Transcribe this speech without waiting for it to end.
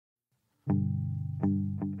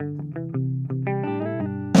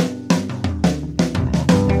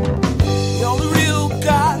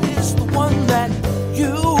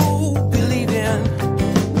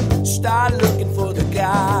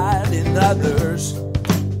universe.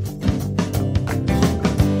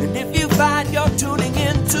 And if you find you're tuning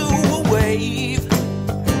into a wave,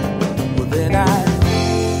 well then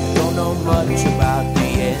I don't know much about the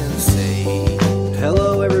NSA.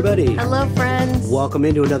 Hello, everybody. Hello, friends. Welcome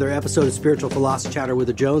into another episode of Spiritual Philosophy Chatter with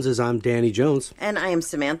the Joneses. I'm Danny Jones. And I am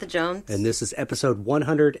Samantha Jones. And this is episode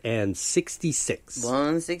 166.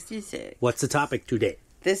 166. What's the topic today?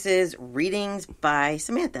 This is readings by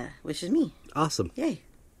Samantha, which is me. Awesome. Yay.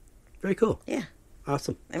 Very cool. Yeah.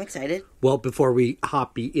 Awesome. I'm excited. Well, before we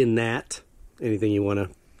hop in that, anything you want to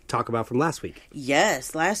talk about from last week?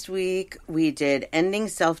 Yes. Last week we did Ending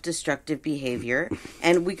Self-Destructive Behavior,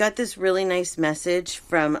 and we got this really nice message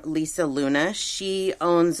from Lisa Luna. She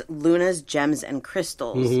owns Luna's Gems and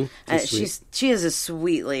Crystals. Mm-hmm. She is a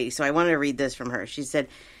sweet lady, so I wanted to read this from her. She said,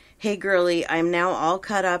 "Hey, girly, I'm now all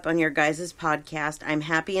caught up on your guys' podcast. I'm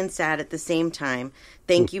happy and sad at the same time.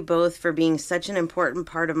 Thank you both for being such an important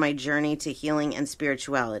part of my journey to healing and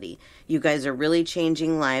spirituality. You guys are really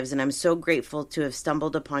changing lives, and I'm so grateful to have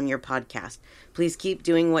stumbled upon your podcast. Please keep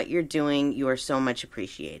doing what you're doing. You are so much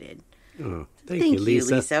appreciated." Oh, thank you,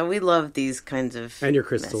 Lisa. We love these kinds of and your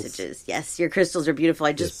crystals. Messages. Yes, your crystals are beautiful.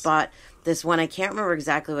 I just bought this one. I can't remember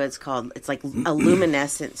exactly what it's called. It's like a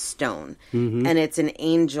luminescent stone, and it's an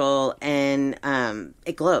angel, and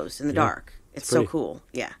it glows in the dark. It's so cool.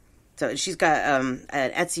 Yeah. So she's got an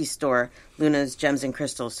Etsy store, Luna's Gems and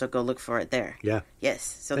Crystals, so go look for it there. Yeah. Yes.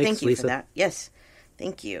 So Thanks, thank you Lisa. for that. Yes.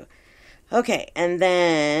 Thank you. Okay, and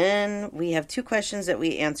then we have two questions that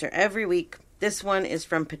we answer every week. This one is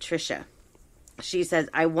from Patricia. She says,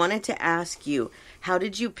 "I wanted to ask you, how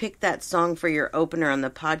did you pick that song for your opener on the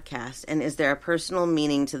podcast, and is there a personal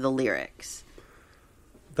meaning to the lyrics?"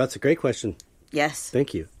 That's a great question. Yes.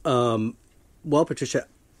 Thank you. Well, Patricia,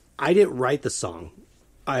 I didn't write the song.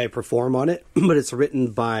 I perform on it, but it's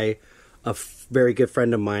written by a very good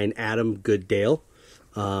friend of mine, Adam Gooddale.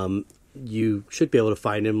 You should be able to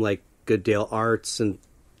find him like Gooddale Arts and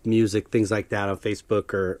Music, things like that on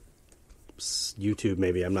Facebook or YouTube,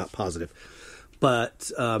 maybe. I'm not positive.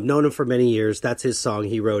 But known him for many years. That's his song.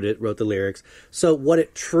 He wrote it, wrote the lyrics. So what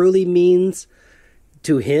it truly means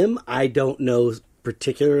to him, I don't know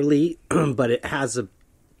particularly, but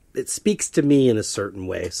it speaks to me in a certain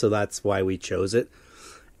way. So that's why we chose it.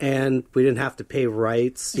 And we didn't have to pay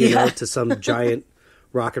rights, you know, to some giant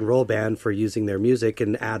rock and roll band for using their music.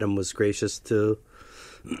 And Adam was gracious to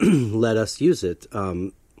let us use it.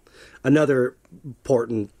 Another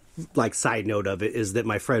important side note of it is that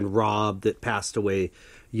my friend Rob that passed away,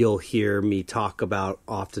 you'll hear me talk about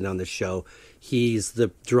often on the show. He's the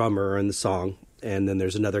drummer in the song. And then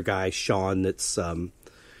there's another guy, Sean, that's,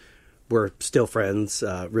 we're still friends,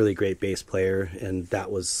 really great bass player. And that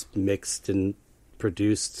was mixed and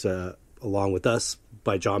produced along with us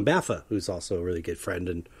by John Baffa, who's also a really good friend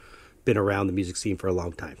and been around the music scene for a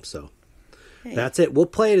long time. So that's it. We'll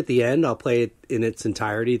play it at the end. I'll play it in its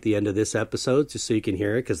entirety at the end of this episode just so you can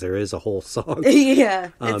hear it because there is a whole song. Yeah.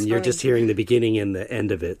 You're just hearing the beginning and the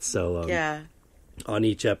end of it. So on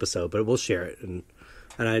each episode, but we'll share it. And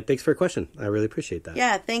thanks for your question. I really appreciate that.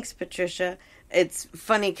 Yeah, thanks, Patricia. It's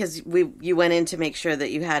funny because you went in to make sure that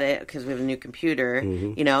you had it because we have a new computer,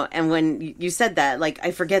 you know, and when you said that,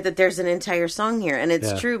 I forget that there's an entire song here. And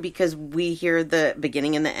it's true because we hear the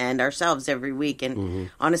beginning and the end ourselves every week. And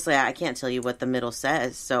honestly, I can't tell you what the middle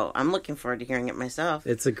says. So I'm looking forward to hearing it myself.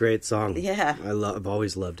 It's a great song. Yeah. I've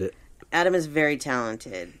always loved it. Adam is very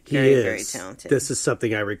talented. Very talented. This is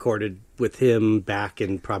something I recorded with him back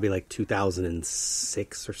in probably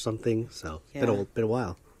 2006 or something. So been a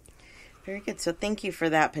while. Very good. So thank you for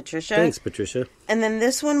that, Patricia. Thanks, Patricia. And then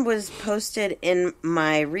this one was posted in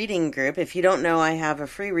my reading group. If you don't know, I have a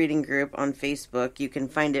free reading group on Facebook. You can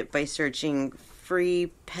find it by searching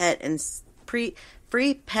free pet,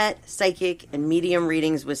 psychic, and medium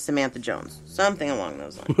readings with Samantha Jones. Something along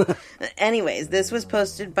those lines. Anyways, this was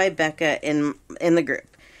posted by Becca in the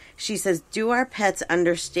group. She says, "Do our pets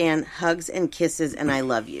understand hugs and kisses and I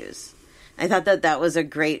love yous?" I thought that was a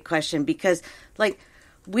great question because,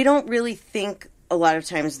 we don't really think a lot of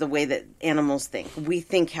times the way that animals think. We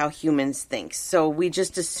think how humans think. So we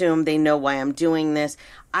just assume they know why I'm doing this.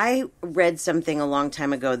 I read something a long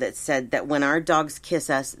time ago that said that when our dogs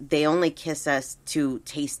kiss us, they only kiss us to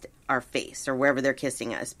taste our face or wherever they're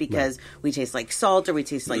kissing us because we taste like salt or we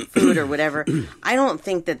taste like food or whatever. I don't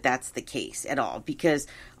think that that's the case at all because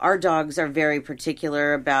our dogs are very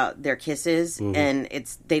particular about their kisses and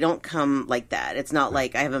they don't come like that. It's not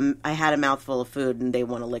like I had a mouthful of food and they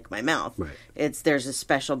want to lick my mouth. Right. There's a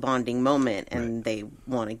special bonding moment and they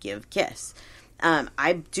want to give kiss.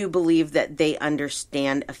 I do believe that they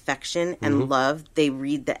understand affection and love. They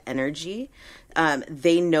read the energy.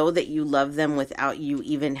 They know that you love them without you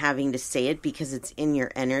even having to say it because it's in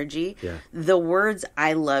your energy. Yeah. The words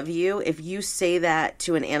 "I love you," if you say that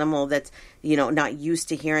to an animal that's, not used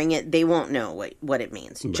to hearing it, they won't know what it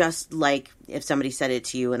means. Right. Just like if somebody said it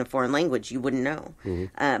to you in a foreign language, you wouldn't know.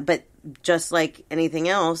 Mm-hmm. But just like anything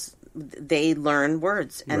else, they learn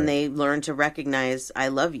words and they learn to recognize "I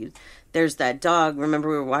love you." There's that dog. Remember,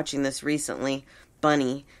 we were watching this recently.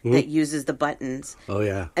 Bunny that uses the buttons. Oh,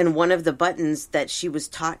 yeah. And one of the buttons that she was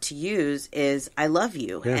taught to use is "I love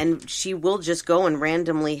you." Yeah. And she will just go and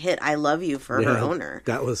randomly hit "I love you" for her owner.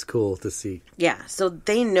 That was cool to see. Yeah, so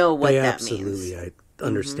they know what that means. Absolutely, I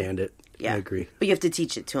understand it. Yeah. I agree. But you have to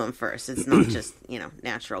teach it to them first. It's not just,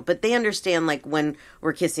 natural. But they understand, like, when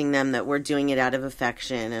we're kissing them, that we're doing it out of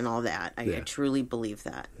affection and all that. I truly believe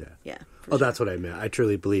that. Yeah. Sure. That's what I meant. I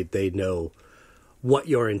truly believe they know what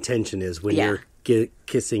your intention is when you're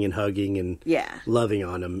kissing and hugging and loving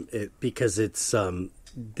on them, because it's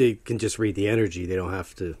they can just read the energy. They don't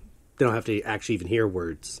have to actually even hear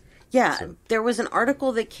words. Yeah, so. There was an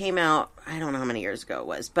article that came out, I don't know how many years ago it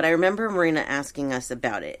was, but I remember Marina asking us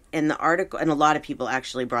about it. And the article, and a lot of people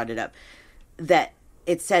actually brought it up, that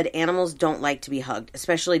it said animals don't like to be hugged,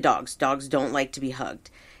 especially dogs. Dogs don't like to be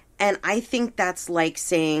hugged. And I think that's like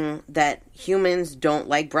saying that humans don't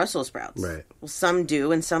like Brussels sprouts. Right. Well, some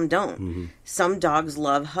do and some don't. Mm-hmm. Some dogs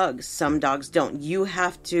love hugs. Some dogs don't. You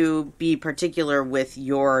have to be particular with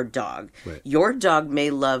your dog. Right. Your dog may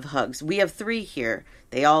love hugs. We have 3 here.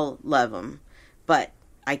 They all love them. But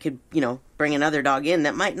I could, bring another dog in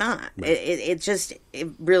that might not. Right. It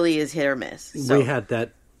really is hit or miss. So. We had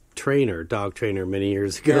that dog trainer many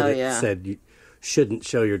years ago that said you shouldn't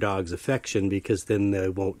show your dogs affection because then they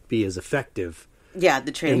won't be as effective. Yeah,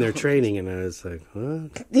 the training. In their training, and I was like,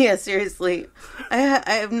 what? Yeah, seriously. I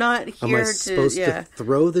am not here Am I supposed to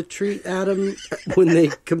throw the treat at them when they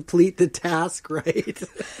complete the task, right?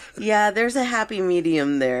 Yeah, there's a happy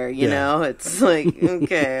medium there, you know? It's like,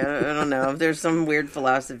 okay, I don't know if there's some weird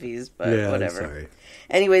philosophies, but whatever. I'm sorry.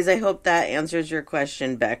 Anyways, I hope that answers your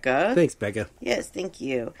question, Becca. Thanks, Becca. Yes, thank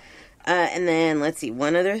you. And then, let's see,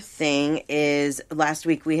 one other thing is last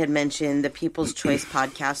week we had mentioned the People's Choice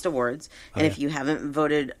Podcast Awards. And if you haven't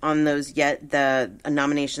voted on those yet, the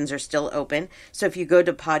nominations are still open. So if you go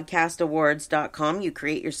to podcastawards.com, you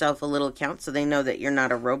create yourself a little account so they know that you're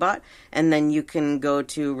not a robot. And then you can go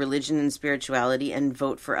to Religion and Spirituality and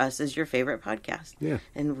vote for us as your favorite podcast. Yeah.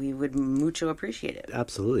 And we would mucho appreciate it.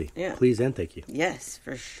 Absolutely. Yeah. Please and thank you. Yes,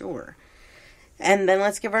 for sure. And then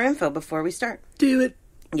let's give our info before we start. Do it.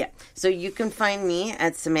 Yeah. So you can find me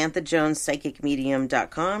at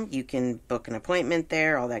SamanthaJonesPsychicMedium.com. You can book an appointment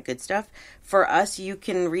there, all that good stuff. For us, you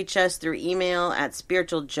can reach us through email at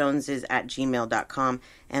spiritualjoneses@gmail.com.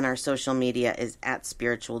 And our social media is at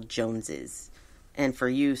spiritualjoneses. And for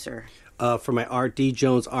you, sir? For my art,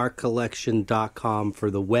 djonesartcollection.com for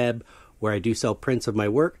the web, where I do sell prints of my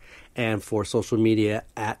work. And for social media,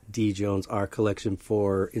 at djonesartcollection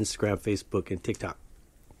for Instagram, Facebook, and TikTok.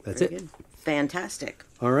 That's Very it. Good. Fantastic.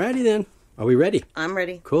 Alrighty then. Are we ready? I'm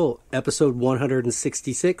ready. Cool. Episode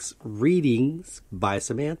 166, Readings by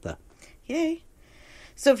Samantha. Yay.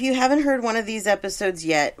 So if you haven't heard one of these episodes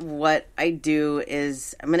yet, what I do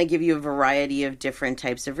is I'm going to give you a variety of different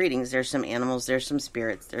types of readings. There's some animals, there's some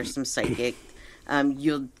spirits, there's some psychic.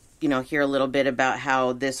 You'll hear a little bit about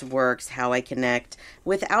how this works, how I connect.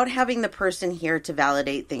 Without having the person here to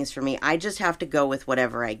validate things for me, I just have to go with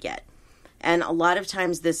whatever I get. And a lot of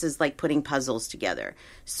times this is like putting puzzles together.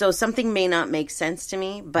 So something may not make sense to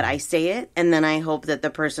me, but I say it, and then I hope that the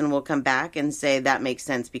person will come back and say, that makes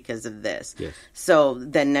sense because of this. Yes. So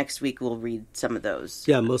then next week we'll read some of those.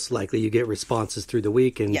 Yeah, most likely you get responses through the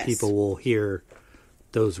week, and people will hear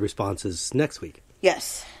those responses next week.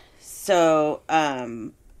 Yes. So,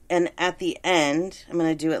 and at the end, I'm going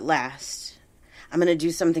to do it last. I'm going to do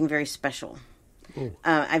something very special.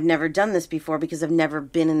 I've never done this before because I've never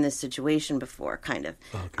been in this situation before, kind of.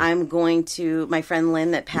 Okay. I'm going to, my friend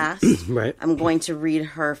Lynn that passed, right. I'm going to read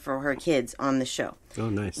her for her kids on the show. Oh,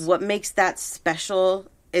 nice. What makes that special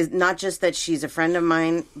is not just that she's a friend of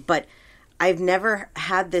mine, but I've never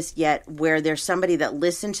had this yet where there's somebody that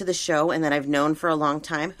listened to the show and that I've known for a long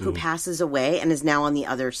time who passes away and is now on the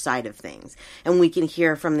other side of things. And we can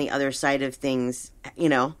hear from the other side of things,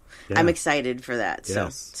 Yeah. I'm excited for that.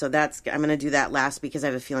 Yes. So that's, I'm going to do that last because I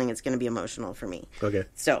have a feeling it's going to be emotional for me. Okay.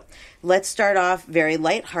 So let's start off very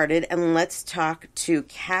lighthearted and let's talk to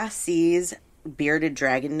Cassie's bearded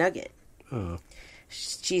dragon Nugget. Oh.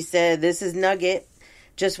 She said, "This is Nugget.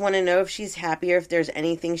 Just want to know if she's happy or if there's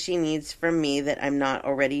anything she needs from me that I'm not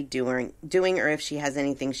already doing, or if she has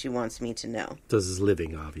anything she wants me to know." This is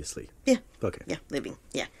living, obviously. Yeah. Okay. Yeah, living.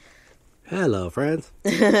 Yeah. Hello, friends.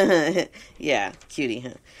 Yeah, cutie,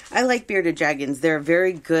 huh? I like bearded dragons. They're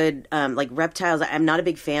very good, like reptiles. I'm not a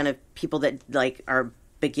big fan of people that like are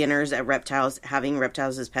beginners at reptiles, having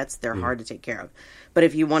reptiles as pets. They're hard to take care of. But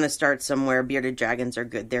if you want to start somewhere, bearded dragons are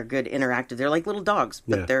good. They're good interactive. They're like little dogs,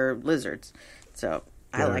 but they're lizards. So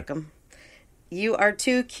I like them. You are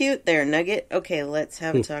too cute there, Nugget. Okay, let's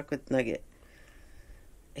have a talk with Nugget.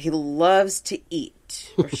 He loves to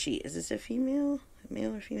eat. Or she. Is this a female?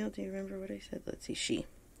 Male or female? Do you remember what I said? Let's see. She.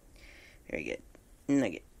 Very good.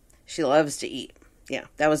 Nugget. She loves to eat. Yeah,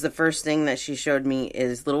 that was the first thing that she showed me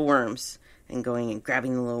is little worms and going and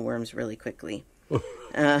grabbing the little worms really quickly.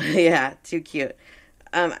 Yeah, too cute.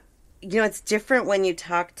 It's different when you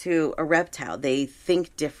talk to a reptile. They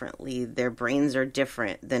think differently. Their brains are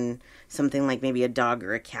different than something like maybe a dog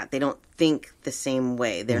or a cat. They don't think the same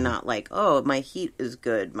way. They're not like, oh, my heat is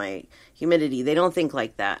good, my humidity. They don't think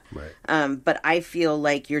like that. Right. But I feel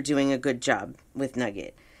like you're doing a good job with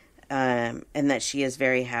Nugget, and that she is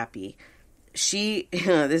very happy. She,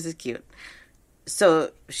 this is cute.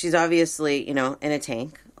 So she's obviously, in a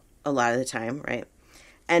tank a lot of the time, right?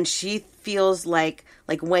 And she feels like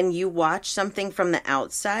when you watch something from the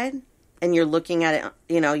outside and you're looking at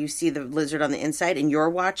it, you see the lizard on the inside and you're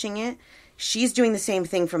watching it, she's doing the same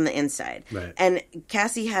thing from the inside. Right. And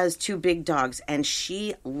Cassie has 2 big dogs and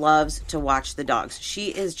she loves to watch the dogs. She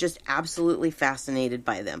is just absolutely fascinated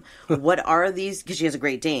by them. What are these? Because she has a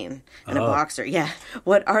Great Dane and a boxer. Yeah.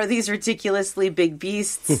 What are these ridiculously big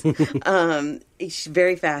beasts? She's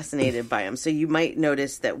very fascinated by them. So you might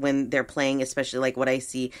notice that when they're playing, especially like what I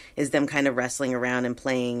see is them kind of wrestling around and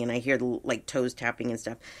playing, and I hear the like toes tapping and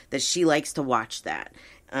stuff, that she likes to watch that.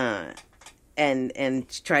 And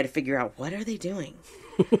try to figure out what are they doing,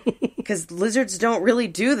 because lizards don't really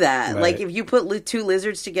do that. Right. Like if you put 2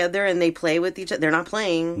 lizards together and they play with each other, they're not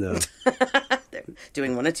playing. No. They're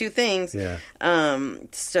doing one of 2 things. Yeah.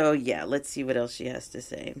 So yeah, let's see what else she has to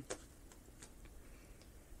say.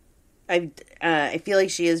 I feel like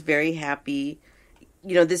she is very happy.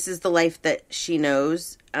 This is the life that she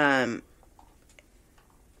knows.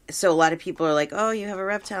 So a lot of people are like, oh, you have a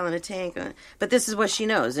reptile in a tank. But this is what she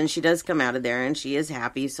knows. And she does come out of there and she is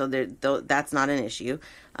happy. So that's not an issue.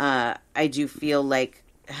 I do feel like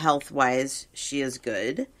health-wise, she is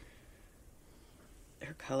good.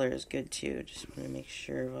 Her color is good too. Just want to make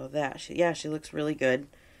sure of all that. She looks really good.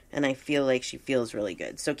 And I feel like she feels really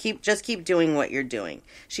good. So just keep doing what you're doing.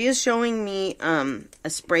 She is showing me a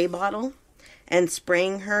spray bottle and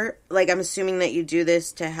spraying her. Like, I'm assuming that you do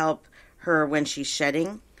this to help her when she's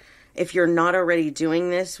shedding. If you're not already doing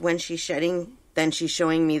this when she's shedding, then she's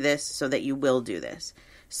showing me this so that you will do this.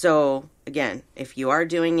 So, again, if you are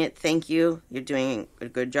doing it, thank you. You're doing a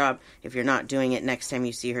good job. If you're not doing it, next time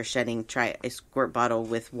you see her shedding, try a squirt bottle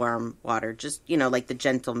with warm water. Just, like the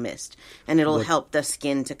gentle mist. And it'll help the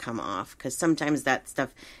skin to come off. Because sometimes that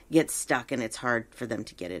stuff gets stuck and it's hard for them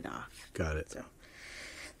to get it off. Got it.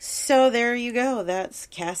 So there you go. That's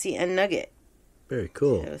Cassie and Nugget. Very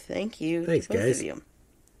cool. So thank you. Thanks, both guys. Of you.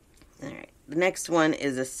 All right. The next one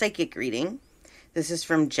is a psychic reading. This is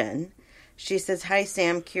from Jen. She says, hi,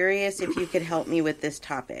 Sam. Curious if you could help me with this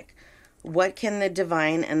topic. What can the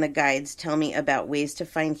divine and the guides tell me about ways to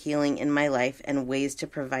find healing in my life and ways to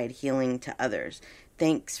provide healing to others?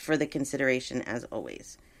 Thanks for the consideration, as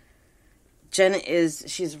always. Jen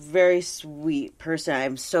she's a very sweet person.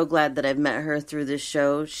 I'm so glad that I've met her through this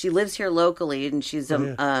show. She lives here locally, and she's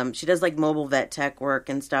she does like mobile vet tech work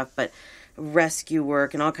and stuff, but rescue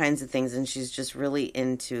work and all kinds of things, and she's just really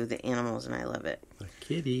into the animals, and I love it. A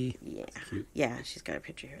kitty. Yeah. Yeah, she's got a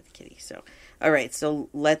picture here of the kitty. So, all right, so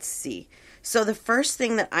let's see. So the first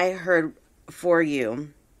thing that I heard for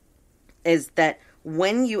you is that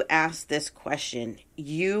when you asked this question,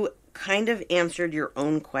 you kind of answered your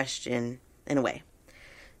own question in a way.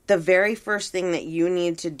 The very first thing that you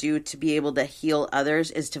need to do to be able to heal others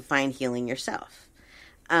is to find healing yourself.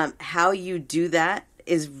 How you do that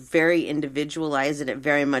is very individualized, and it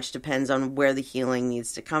very much depends on where the healing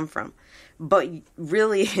needs to come from. But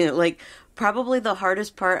really, like, probably the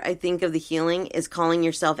hardest part, I think, of the healing is calling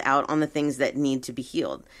yourself out on the things that need to be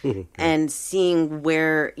healed and seeing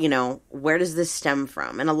where does this stem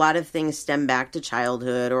from? And a lot of things stem back to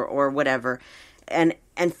childhood or whatever, and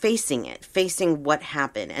facing what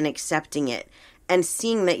happened and accepting it. And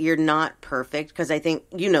seeing that you're not perfect, because I think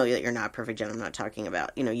that you're not perfect, Jen. I'm not talking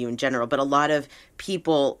about, you in general. But a lot of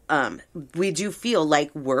people, we do feel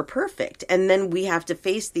like we're perfect. And then we have to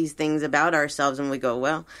face these things about ourselves and we go,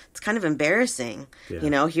 well, it's kind of embarrassing.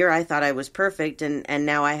 Yeah. Here I thought I was perfect and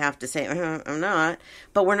now I have to say, I'm not.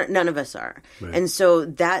 But none of us are. Right. And so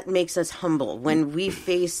that makes us humble. When we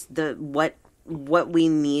face what what we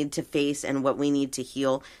need to face and what we need to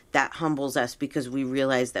heal, that humbles us because we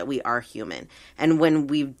realize that we are human. And when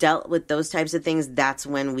we've dealt with those types of things, that's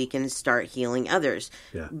when we can start healing others.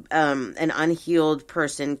 Yeah. An unhealed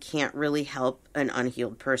person can't really help an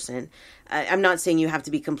unhealed person. I'm not saying you have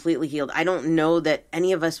to be completely healed. I don't know that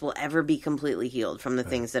any of us will ever be completely healed from the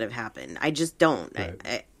things that have happened. I just don't.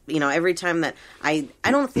 Right. Every time that I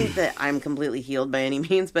don't think that I'm completely healed by any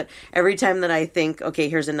means, but every time that I think, okay,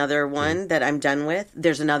 here's another one that I'm done with,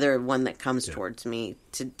 there's another one that comes towards me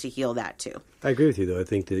to heal that too. I agree with you, though. I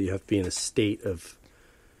think that you have to be in a state of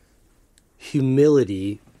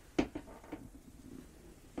humility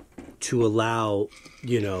to allow,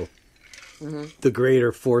 the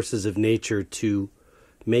greater forces of nature to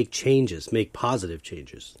make changes, make positive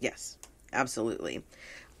changes. Yes, absolutely.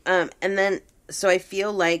 And then, so I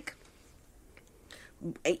feel like,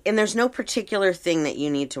 and there's no particular thing that you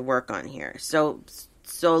need to work on here. So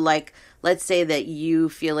like, let's say that you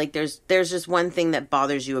feel like there's just one thing that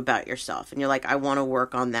bothers you about yourself, and you're like, I want to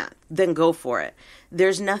work on that. Then go for it.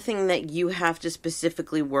 There's nothing that you have to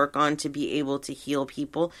specifically work on to be able to heal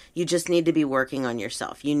people. You just need to be working on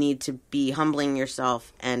yourself. You need to be humbling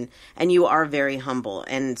yourself, and you are very humble.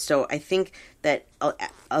 And so I think that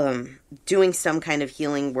doing some kind of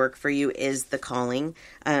healing work for you is the calling.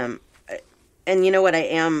 And you know what? I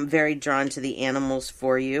am very drawn to the animals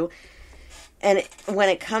for you. And when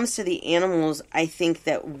it comes to the animals, I think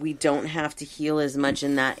that we don't have to heal as much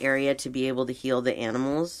in that area to be able to heal the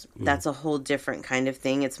animals. That's a whole different kind of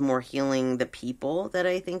thing. It's more healing the people that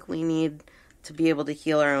I think we need to be able to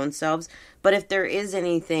heal our own selves. But if there is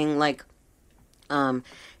anything like,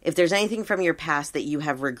 if there's anything from your past that you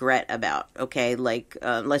have regret about, okay, like,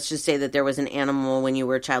 let's just say that there was an animal when you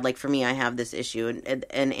were a child. Like for me, I have this issue,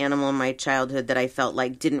 an animal in my childhood that I felt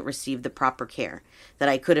like didn't receive the proper care, that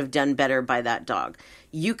I could have done better by that dog.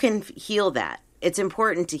 You can heal that. It's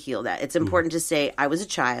important to heal that. It's important to say, I was a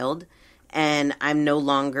child and I'm no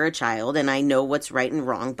longer a child and I know what's right and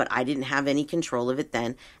wrong, but I didn't have any control of it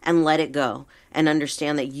then, and let it go and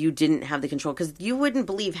understand that you didn't have the control, because you wouldn't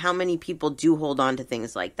believe how many people do hold on to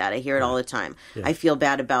things like that. I hear it all the time. Yeah. I feel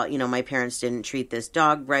bad about, my parents didn't treat this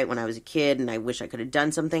dog right when I was a kid and I wish I could have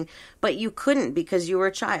done something, but you couldn't because you were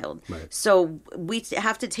a child. Right. So we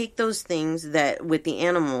have to take those things that with the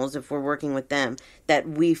animals, if we're working with them, that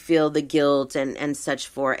we feel the guilt and such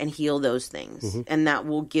for, and heal those things. And that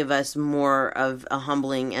will give us more of a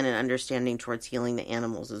humbling and an understanding towards healing the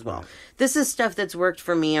animals as well. Right. This is stuff that's worked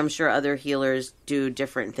for me. I'm sure other healers do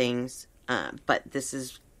different things, but this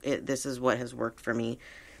is what has worked for me.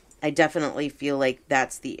 I definitely feel like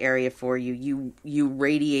that's the area for you. You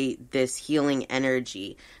radiate this healing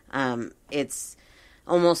energy. It's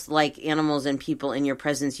almost like animals and people in your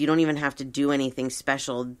presence. You don't even have to do anything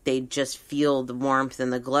special. They just feel the warmth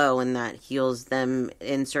and the glow, and that heals them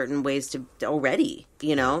in certain ways already,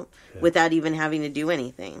 without even having to do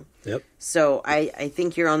anything. Yep. So I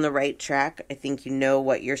think you're on the right track. I think you know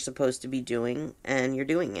what you're supposed to be doing, and you're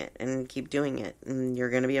doing it, and keep doing it, and you're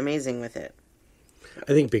going to be amazing with it.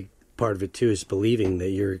 I think a big part of it too is believing that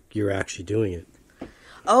you're actually doing it.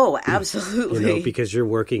 Oh, absolutely. Because you're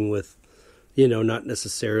working with, not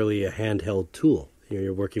necessarily a handheld tool.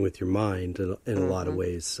 You're working with your mind in a lot of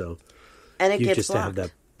ways. So, and it you gets just blocked. have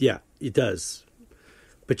that. Yeah, it does.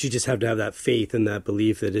 But you just have to have that faith and that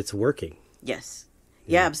belief that it's working. Yes.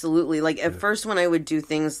 Yeah, absolutely. Like at first when I would do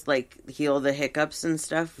things like heal the hiccups and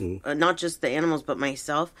stuff, not just the animals, but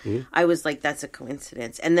myself, I was like, that's a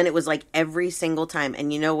coincidence. And then it was like every single time.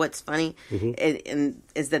 And you know what's funny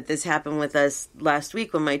is that this happened with us last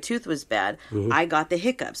week when my tooth was bad. I got the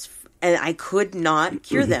hiccups and I could not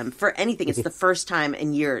cure them for anything. It's the first time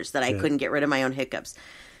in years that I couldn't get rid of my own hiccups.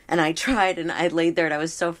 And I tried, and I laid there, and I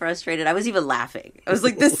was so frustrated. I was even laughing. I was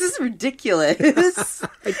like, this is ridiculous.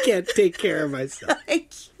 I can't take care of myself. I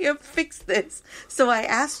can't fix this. So I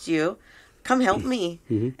asked you, come help me.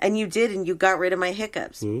 And you did, and you got rid of my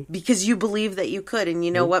hiccups because you believed that you could. And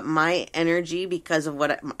you know what? My energy, because of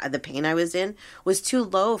the pain I was in, was too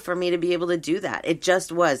low for me to be able to do that. It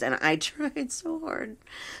just was. And I tried so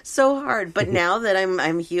hard. But now that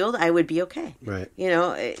I'm healed, I would be okay. Right.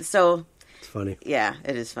 So... funny. Yeah,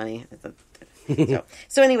 it is funny.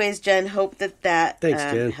 So anyways, Jen, hope that Thanks,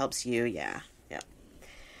 Jen. helps you. Yeah.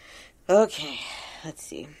 Okay, let's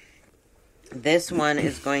see. This one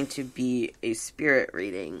is going to be a spirit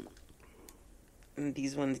reading. And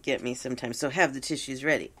these ones get me sometimes, so have the tissues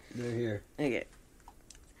ready. They're here. Okay.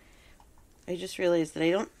 I just realized that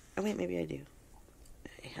I don't... Oh, wait, maybe I do.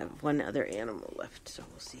 I have one other animal left, so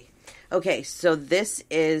we'll see. Okay, so this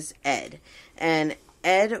is Ed. And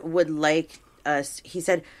Ed would like us... He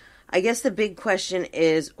said, I guess the big question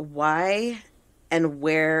is, why and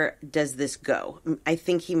where does this go? I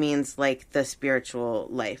think he means like the spiritual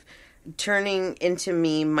life. Tuning into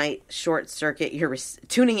me might short circuit your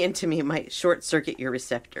receptors.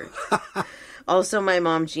 Also, my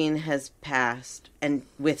mom Jean has passed, and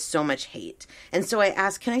with so much hate. And so I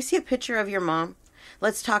asked, can I see a picture of your mom?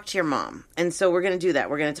 Let's talk to your mom. And so we're going to do that.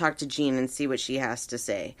 We're going to talk to Jean and see what she has to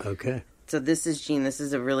say. Okay. So this is Jean. This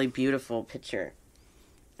is a really beautiful picture.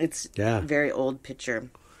 It's a very old picture.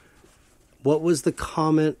 What was the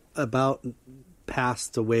comment about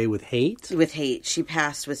passed away with hate? With hate. She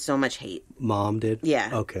passed with so much hate. Mom did? Yeah.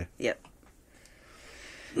 Okay. Yep.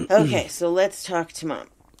 Okay, so let's talk to Mom.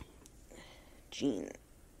 Jean.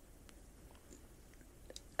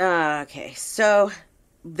 Okay, so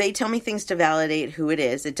they tell me things to validate who it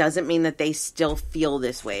is. It doesn't mean that they still feel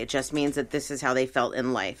this way. It just means that this is how they felt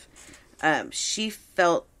in life. She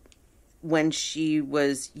felt when she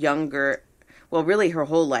was younger, well, really her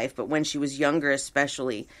whole life, but when she was younger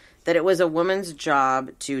especially, that it was a woman's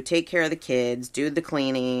job to take care of the kids, do the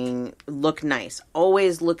cleaning, look nice.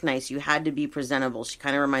 Always look nice. You had to be presentable. She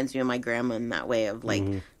kind of reminds me of my grandma in that way of like,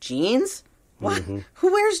 jeans? What? Mm-hmm.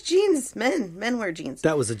 Who wears jeans? Men wear jeans.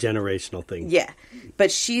 That was a generational thing. Yeah.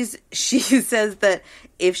 But she says that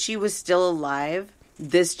if she was still alive,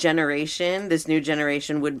 this new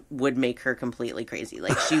generation would make her completely crazy.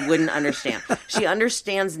 Like, she wouldn't understand. She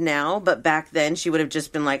understands now, but back then she would have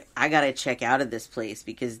just been like, I gotta check out of this place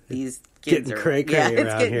because these kids getting are cray-cray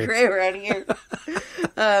it's getting cray around here.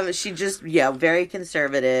 She just very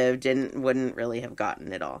conservative, wouldn't really have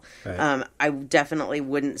gotten it all. Right. I definitely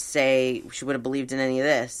wouldn't say she would have believed in any of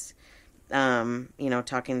this.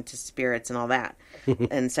 Talking to spirits and all that.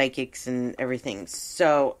 And psychics and everything.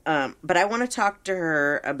 So, but I want to talk to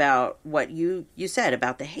her about what you said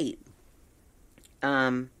about the hate.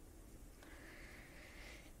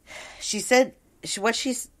 She said what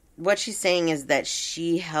she's saying is that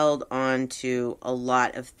she held on to a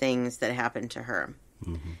lot of things that happened to her,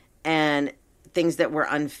 and things that were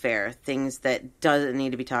unfair, things that doesn't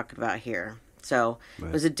need to be talked about here. So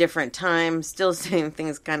It was a different time. Still same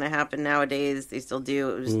things kind of happen nowadays. They still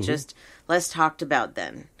do. It was just less talked about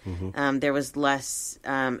then. There was less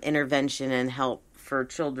intervention and help for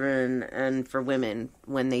children and for women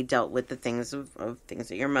when they dealt with the things of things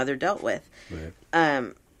that your mother dealt with.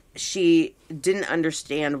 Right. She didn't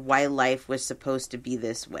understand why life was supposed to be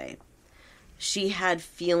this way. She had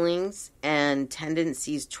feelings and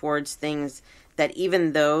tendencies towards things that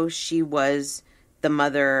even though she was the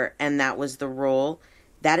mother and that was the role,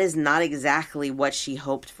 that is not exactly what she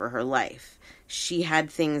hoped for her life. She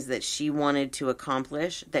had things that she wanted to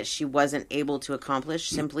accomplish that she wasn't able to accomplish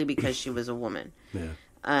simply because she was a woman.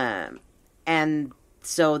 Yeah. And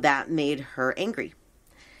so that made her angry.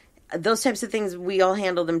 Those types of things, we all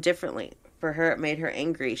handle them differently. For her, it made her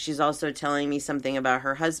angry. She's also telling me something about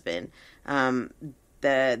her husband,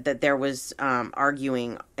 that there was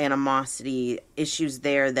arguing, animosity, issues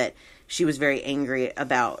there that she was very angry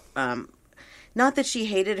about. Not that she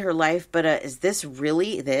hated her life, but is this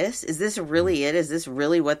really this? Is this really it? Is this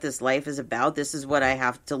really what this life is about? This is what I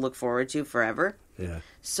have to look forward to forever? Yeah.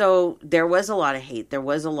 So there was a lot of hate. There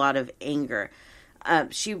was a lot of anger.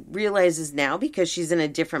 She realizes now, because she's in a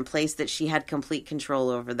different place, that she had complete control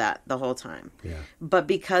over that the whole time. Yeah. But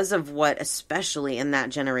because of what, especially in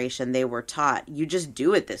that generation, they were taught, you just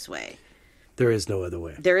do it this way. There is no other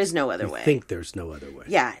way. There is no other way. I think there's no other way.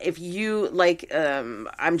 Yeah. If you,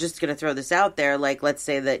 I'm just going to throw this out there. Like, let's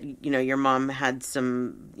say that, your mom had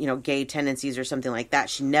some, gay tendencies or something like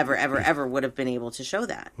that. She never, ever, ever would have been able to show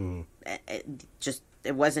that.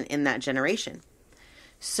 It wasn't in that generation.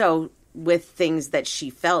 So with things that she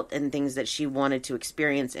felt and things that she wanted to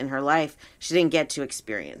experience in her life, she didn't get to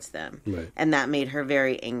experience them. Right. And that made her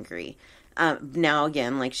very angry. Now,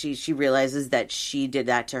 again, like she realizes that she did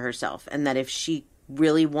that to herself, and that if she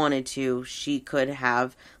really wanted to, she could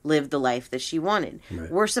have lived the life that she wanted. Right.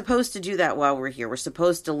 We're supposed to do that while we're here. We're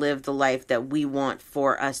supposed to live the life that we want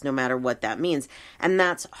for us, no matter what that means. And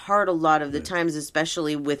that's hard a lot of the times,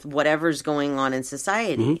 especially with whatever's going on in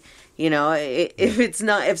society.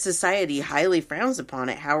 If society highly frowns upon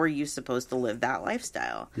it, how are you supposed to live that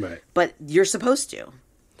lifestyle? Right. But you're supposed to.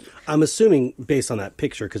 I'm assuming, based on that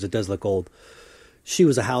picture, because it does look old, she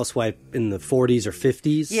was a housewife in the 40s or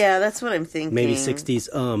 50s. Yeah, that's what I'm thinking. Maybe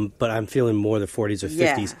 60s, but I'm feeling more the 40s or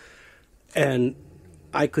 50s. Yeah. And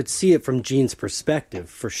I could see it from Jean's perspective,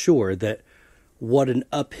 for sure, that what an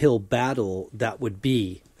uphill battle that would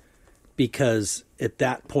be. Because at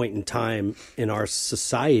that point in time in our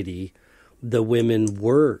society, the women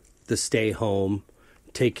were the stay home,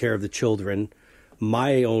 take care of the children.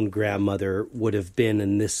 My own grandmother would have been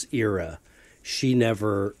in this era. She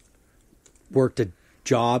never worked a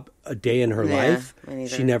job a day in her life. me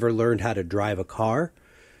neither. She never learned how to drive a car.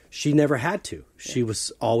 She never had to. She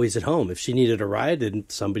was always at home. If she needed a ride, then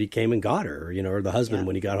somebody came and got her, or the husband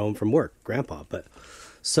when he got home from work, grandpa. But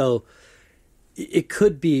so it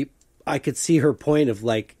could be, I could see her point of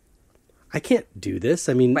like, I can't do this.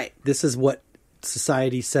 I mean, this is what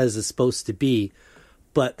society says is supposed to be.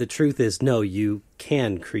 But the truth is, no, you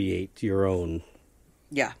can create your own,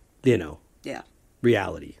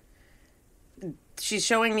 reality. She's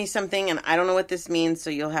showing me something, and I don't know what this means,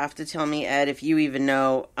 so you'll have to tell me, Ed, if you even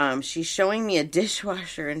know. She's showing me a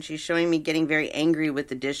dishwasher, and she's showing me getting very angry with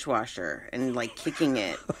the dishwasher and, like, kicking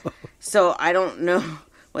it. So I don't know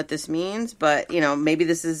what this means, but, maybe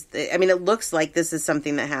this is... I mean, it looks like this is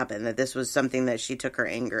something that happened, that this was something that she took her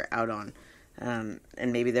anger out on. And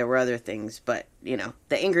maybe there were other things, but, the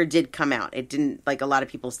anger did come out. It didn't, like a lot of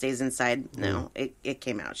people stays inside. No, it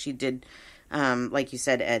came out. She did... like you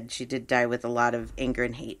said, Ed, she did die with a lot of anger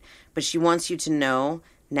and hate. But she wants you to know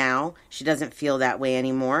now she doesn't feel that way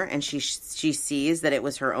anymore. And she sees that it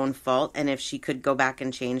was her own fault. And if she could go back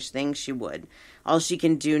and change things, she would. All she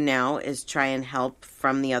can do now is try and help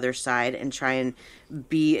from the other side and try and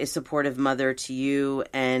be a supportive mother to you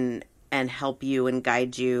and help you and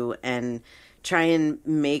guide you and try and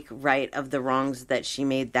make right of the wrongs that she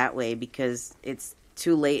made that way, because it's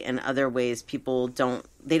too late in other ways. People don't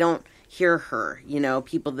hear her,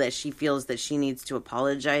 people that she feels that she needs to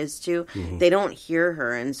apologize to, they don't hear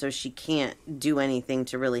her, and so she can't do anything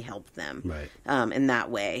to really help them in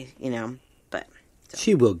that way, but so.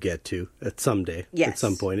 She will get to at someday, at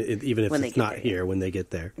some point, even if it's not here when they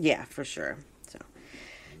get there. Yeah, for sure.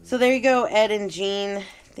 So there you go, Ed and Jean.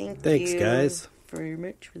 Thanks, guys, very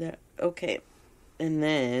much for that. Okay, and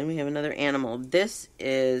then we have another animal. This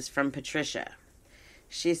is from Patricia.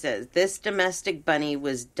 She says, this domestic bunny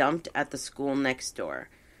was dumped at the school next door.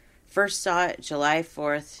 First saw it July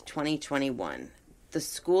 4th, 2021. The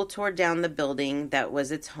school tore down the building that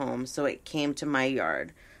was its home, so it came to my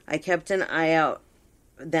yard. I kept an eye out.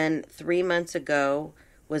 Then 3 months ago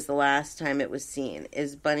was the last time it was seen.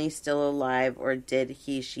 Is Bunny still alive, or did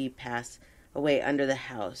she pass away under the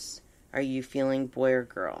house? Are you feeling boy or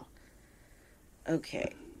girl?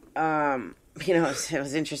 Okay. It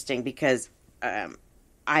was interesting because...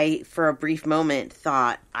 I, for a brief moment,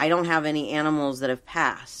 thought, I don't have any animals that have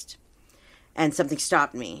passed. And something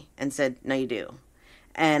stopped me and said, no, you do.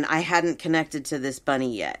 And I hadn't connected to this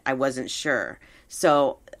bunny yet. I wasn't sure.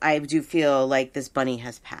 So I do feel like this bunny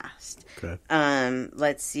has passed. Okay.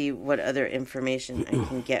 Let's see what other information I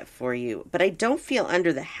can get for you. But I don't feel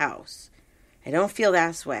under the house. I don't feel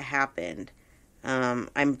that's what happened.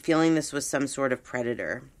 I'm feeling this was some sort of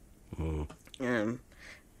predator. But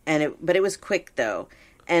it was quick, though.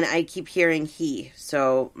 And I keep hearing he,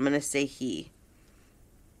 so I'm going to say he.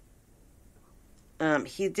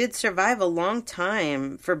 He did survive a long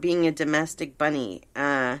time for being a domestic bunny.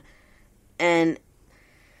 And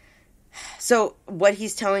so what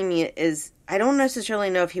he's telling me is, I don't necessarily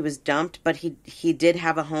know if he was dumped, but he did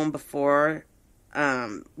have a home before.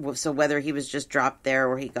 So whether he was just dropped there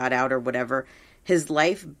or he got out or whatever, his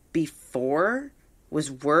life before was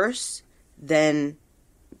worse than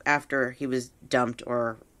after he was dumped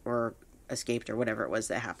or escaped or whatever it was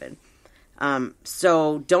that happened.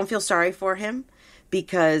 So don't feel sorry for him,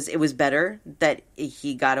 because it was better that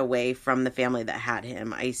he got away from the family that had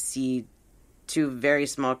him. I see 2 very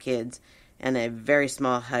small kids and a very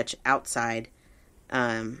small hutch outside.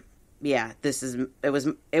 It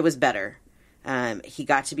was better. He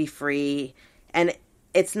got to be free, and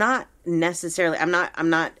it's not necessarily, I'm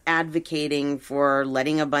not advocating for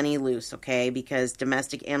letting a bunny loose, okay? Because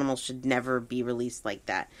domestic animals should never be released like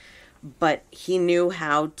that. But he knew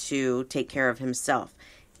how to take care of himself.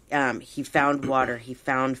 He found water, he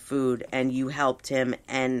found food, and you helped him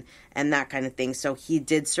and that kind of thing. So he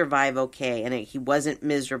did survive okay, and he wasn't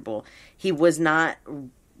miserable. He was not,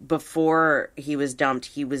 before he was dumped,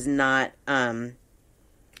 he was not,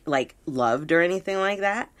 loved or anything like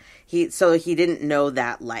that. So he didn't know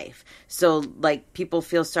that life. So, people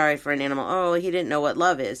feel sorry for an animal. Oh, he didn't know what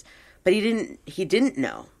love is. But he didn't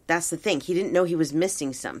know. That's the thing. He didn't know he was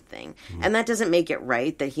missing something. And that doesn't make it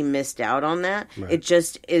right that he missed out on that. Right. It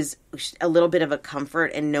just is a little bit of a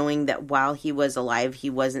comfort in knowing that while he was alive, he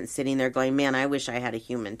wasn't sitting there going, man, I wish I had a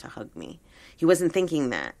human to hug me. He wasn't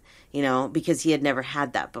thinking that, because he had never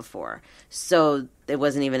had that before. So it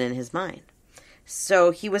wasn't even in his mind.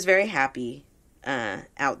 So he was very happy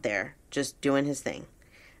out there, just doing his thing.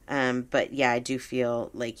 But yeah, I do feel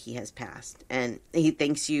like he has passed. And he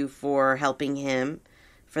thanks you for helping him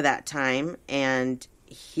for that time. And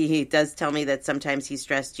he does tell me that sometimes he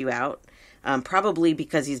stressed you out. Probably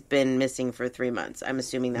because he's been missing for 3 months. I'm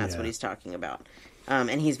assuming that's what he's talking about.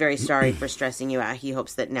 And he's very sorry for stressing you out. He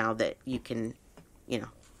hopes that now that you can,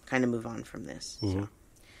 kind of move on from this.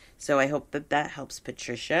 So I hope that helps,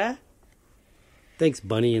 Patricia. Thanks,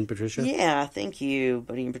 Bunny and Patricia. Yeah, thank you,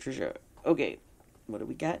 Bunny and Patricia. Okay, what do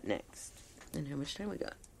we got next? And how much time we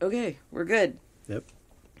got? Okay, we're good. Yep.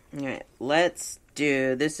 All right, let's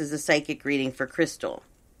do... This is a psychic reading for Crystal.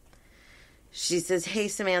 She says, "Hey,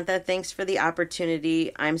 Samantha, thanks for the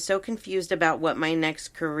opportunity. I'm so confused about what my next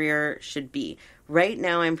career should be. Right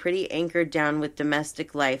now, I'm pretty anchored down with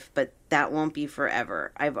domestic life, but that won't be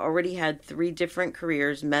forever. I've already had 3 different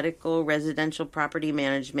careers: medical, residential property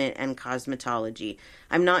management, and cosmetology.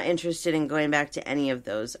 I'm not interested in going back to any of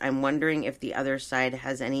those. I'm wondering if the other side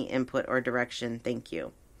has any input or direction. Thank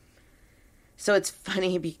you." So it's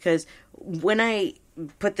funny because when I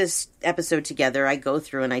put this episode together, I go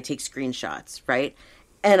through and I take screenshots, right?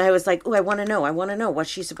 And I was like, oh, I want to know what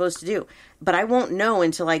she's supposed to do. But I won't know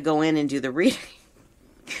until I go in and do the reading.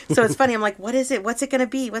 So it's funny. I'm like, what is it? What's it going to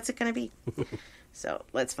be? What's it going to be? So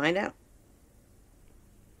let's find out.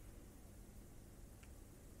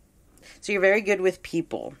 So you're very good with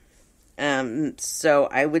people. So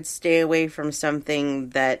I would stay away from something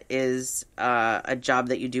that is a job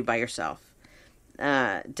that you do by yourself.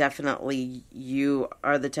 Definitely you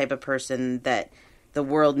are the type of person that the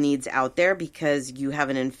world needs out there because you have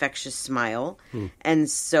an infectious smile. And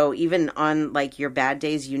so even on like your bad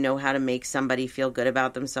days, you know how to make somebody feel good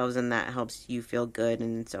about themselves, and that helps you feel good.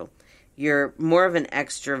 And so you're more of an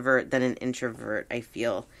extrovert than an introvert, I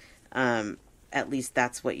feel. At least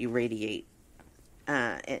that's what you radiate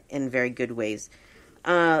in very good ways.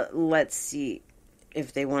 Let's see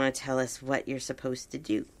if they want to tell us what you're supposed to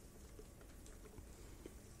do.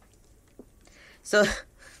 So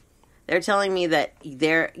they're telling me that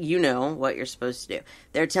you know what you're supposed to do.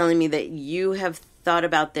 They're telling me that you have thought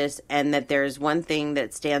about this and that there's one thing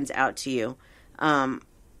that stands out to you.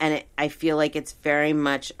 I feel like it's very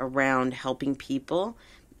much around helping people.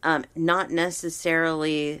 Not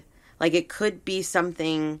necessarily, like it could be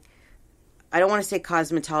something, I don't want to say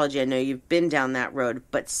cosmetology. I know you've been down that road,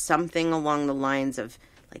 but something along the lines of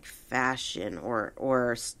like fashion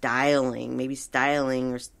or styling, maybe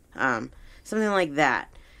styling or something like that.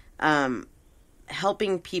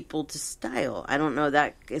 Helping people to style. I don't know.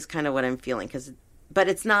 That is kind of what I'm feeling. But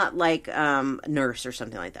it's not like nurse or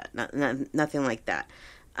something like that. Nothing like that.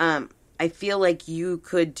 I feel like you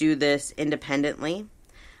could do this independently.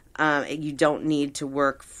 You don't need to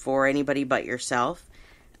work for anybody but yourself,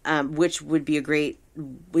 which would be a great...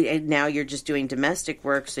 Now you're just doing domestic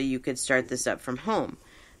work, so you could start this up from home.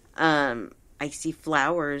 I see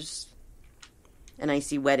flowers... And I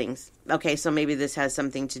see weddings. Okay, so maybe this has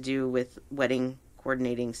something to do with wedding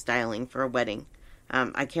coordinating, styling for a wedding.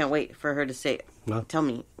 I can't wait for her to say, tell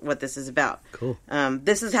me what this is about. Cool.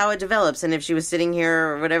 This is how it develops. And if she was sitting here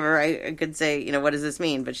or whatever, I could say, what does this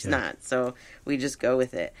mean? But she's not. So we just go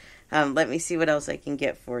with it. Let me see what else I can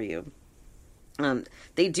get for you.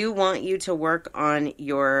 They do want you to work on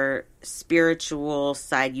your spiritual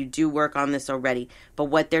side. You do work on this already. But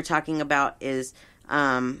what they're talking about is...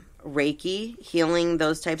 Reiki, healing,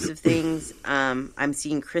 those types of things. I'm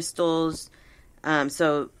seeing crystals.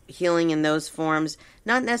 So healing in those forms,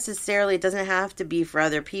 not necessarily, it doesn't have to be for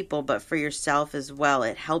other people, but for yourself as well.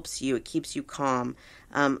 It helps you. It keeps you calm.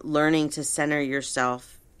 Learning to center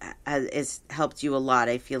yourself has helped you a lot.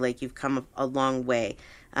 I feel like you've come a long way.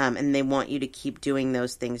 And they want you to keep doing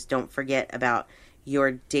those things. Don't forget about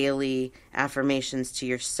your daily affirmations to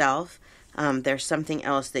yourself. There's something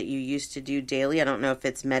else that you used to do daily. I don't know if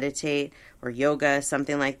it's meditate or yoga,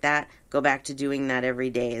 something like that. Go back to doing that every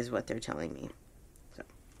day is what they're telling me.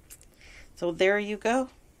 So there you go,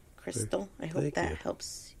 Crystal. I hope that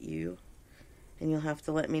helps you. And you'll have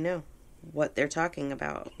to let me know what they're talking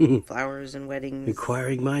about. Flowers and weddings.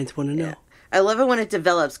 Inquiring minds want to know. Yeah. I love it when it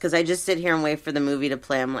develops because I just sit here and wait for the movie to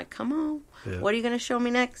play. I'm like, come on. Yeah. What are you going to show me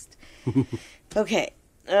next? Okay.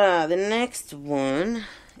 The next one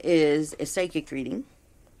is a psychic reading.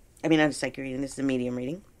 I mean, not a psychic reading. This is a medium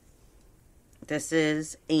reading. This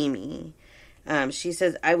is Amy. She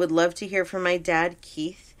says, I would love to hear from my dad,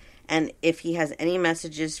 Keith, and if he has any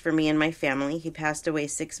messages for me and my family. He passed away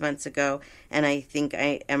 6 months ago, and I think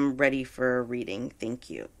I am ready for a reading. Thank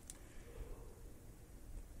you.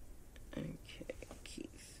 Okay,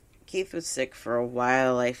 Keith. Keith was sick for a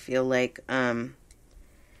while, I feel like,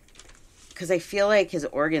 because I feel like his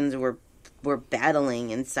organs were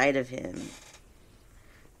battling inside of him.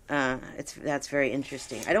 That's very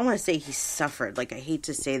interesting. I don't want to say he suffered. Like, I hate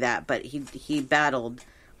to say that, but he battled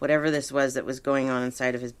whatever this was that was going on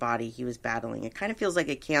inside of his body, he was battling. It kind of feels like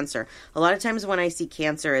a cancer. A lot of times when I see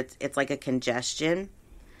cancer, it's like a congestion,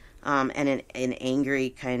 and an angry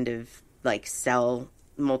kind of like cell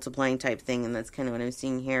multiplying type thing, and that's kind of what I'm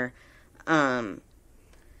seeing here.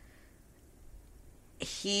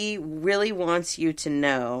 He really wants you to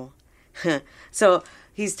know. So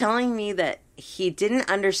he's telling me that he didn't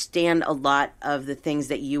understand a lot of the things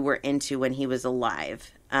that you were into when he was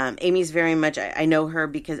alive. Amy's very much, I know her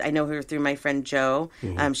because I know her through my friend Jo.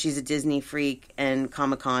 She's a Disney freak and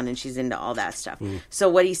Comic-Con, and she's into all that stuff. So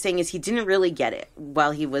what he's saying is he didn't really get it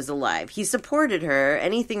while he was alive. He supported her.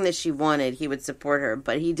 Anything that she wanted, he would support her,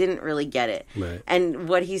 but he didn't really get it. Right. And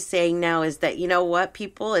what he's saying now is that, you know what,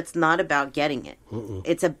 people, it's not about getting it.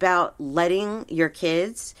 It's about letting your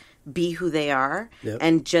kids be who they are,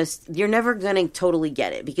 and just, you're never going to totally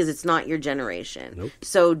get it because it's not your generation. Nope.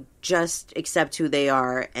 So just accept who they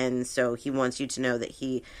are, and so he wants you to know that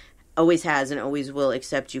he always has and always will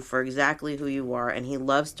accept you for exactly who you are, and he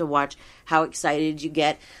loves to watch how excited you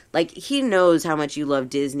get. Like, he knows how much you love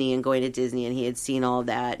Disney and going to Disney, and he had seen all of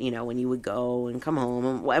that, you know, when you would go and come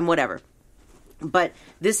home and whatever. But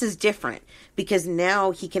this is different because now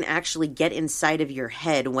he can actually get inside of your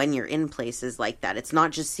head when you're in places like that. It's not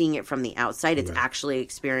just seeing it from the outside. It's actually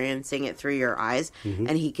experiencing it through your eyes.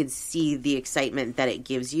 And he can see the excitement that it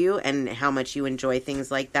gives you and how much you enjoy things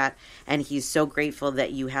like that. And he's so grateful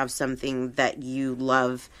that you have something that you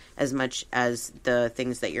love as much as the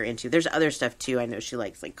things that you're into. There's other stuff too. I know she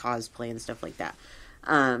likes like cosplay and stuff like that.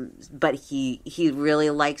 But he really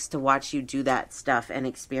likes to watch you do that stuff and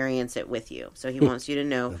experience it with you. So he wants you to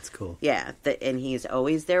know. That's cool. Yeah. And he's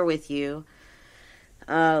always there with you.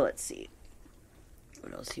 Let's see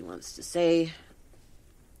what else he wants to say.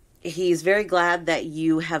 He's very glad that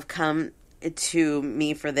you have come to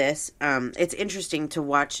me for this. It's interesting to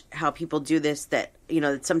watch how people do this, that, you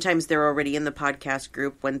know, sometimes they're already in the podcast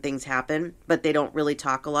group when things happen, but they don't really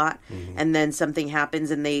talk a lot. And then something happens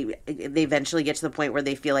and they eventually get to the point where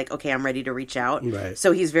they feel like, okay, I'm ready to reach out. Right.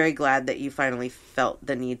 So he's very glad that you finally felt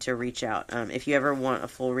the need to reach out. If you ever want a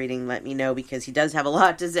full reading, let me know, because he does have a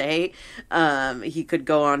lot to say. He could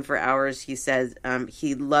go on for hours. He says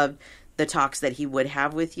he loved the talks that he would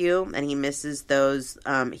have with you, and he misses those.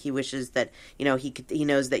 He wishes that, you know, he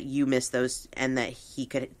knows that you miss those and that he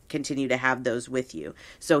could continue to have those with you.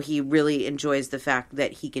 So he really enjoys the fact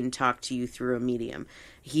that he can talk to you through a medium.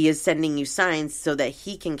 He is sending you signs so that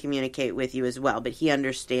he can communicate with you as well, but he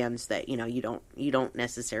understands that, you know, you don't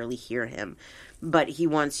necessarily hear him, but he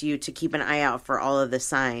wants you to keep an eye out for all of the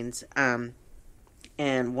signs.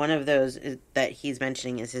 And one of those that he's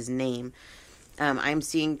mentioning is his name. I'm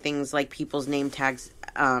seeing things like people's name tags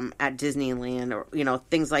at Disneyland, or, you know,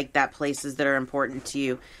 things like that, places that are important to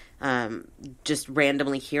you. Just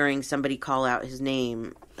randomly hearing somebody call out his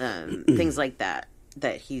name, things like that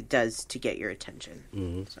he does to get your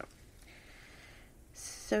attention.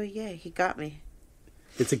 So yeah, he got me.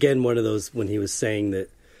 It's again one of those, when he was saying that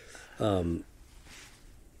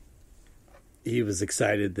he was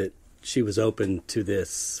excited that she was open to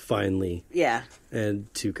this finally. Yeah.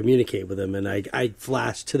 And to communicate with him. And I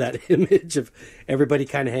flashed to that image of everybody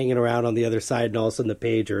kind of hanging around on the other side, and all of a sudden the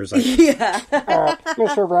pager is like, yeah.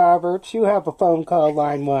 Mr. Roberts, you have a phone call,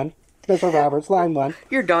 line 1. Mr. Roberts, line 1.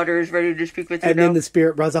 Your daughter is ready to speak with you and now. Then the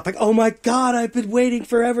spirit runs up like, oh my God, I've been waiting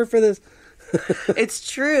forever for this.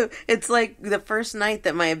 It's true. It's like the first night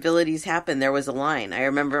that my abilities happened, there was a line. I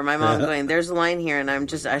remember my mom going, there's a line here, and I'm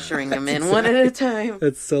just ushering them in one at a time.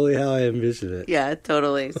 That's totally how I envision it. Yeah,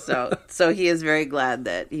 totally. So he is very glad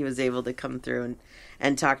that he was able to come through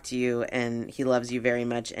and talk to you, and he loves you very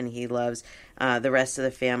much, and he loves the rest of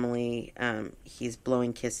the family. He's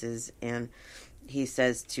blowing kisses, and he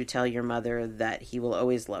says to tell your mother that he will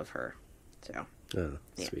always love her. So,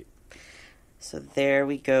 yeah. Sweet. So there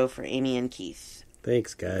we go for Amy and Keith.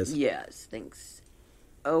 Thanks, guys. Yes, thanks.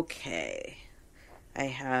 Okay. I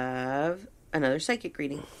have another psychic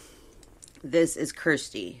reading. This is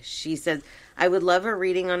Kirsty. She said, I would love a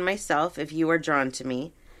reading on myself if you are drawn to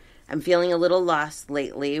me. I'm feeling a little lost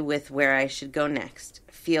lately with where I should go next.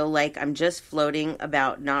 Feel like I'm just floating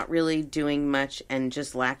about, not really doing much, and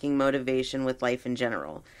just lacking motivation with life in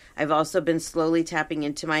general. I've also been slowly tapping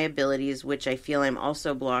into my abilities, which I feel I'm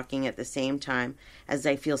also blocking at the same time, as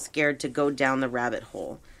I feel scared to go down the rabbit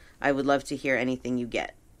hole. I would love to hear anything you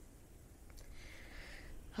get.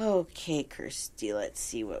 Okay, Kirsty, let's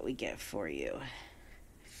see what we get for you.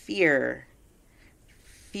 Fear.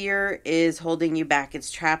 Fear is holding you back.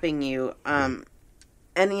 It's trapping you.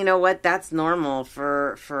 And you know what? That's normal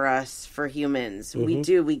for us, for humans.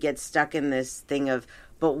 We get stuck in this thing of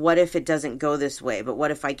but what if it doesn't go this way? But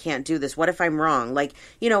what if I can't do this? What if I'm wrong? Like,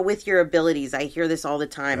 with your abilities, I hear this all the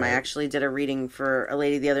time. Right. I actually did a reading for a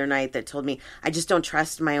lady the other night that told me, I just don't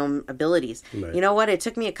trust my own abilities. Right. You know what? It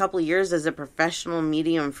took me a couple years as a professional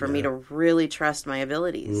medium for me to really trust my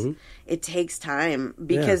abilities. Mm-hmm. It takes time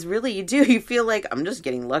because really you do. You feel like I'm just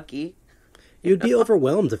getting lucky. You'd be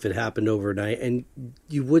overwhelmed if it happened overnight, and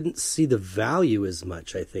you wouldn't see the value as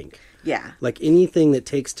much, I think. Yeah. Like anything that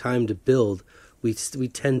takes time to build, we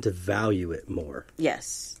tend to value it more.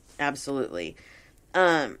 Yes, absolutely.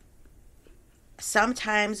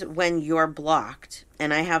 Sometimes when you're blocked,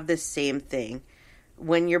 and I have this same thing,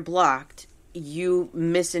 when you're blocked, you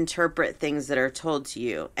misinterpret things that are told to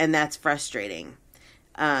you, and that's frustrating.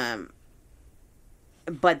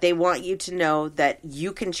 But they want you to know that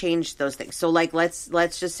you can change those things. So, like,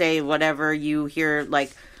 let's just say whatever you hear,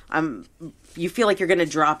 like, you feel like you're going to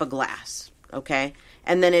drop a glass, okay?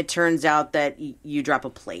 And then it turns out that you drop a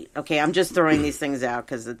plate, okay? I'm just throwing these things out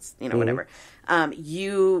because it's, whatever.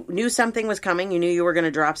 You knew something was coming. You knew you were going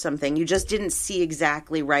to drop something. You just didn't see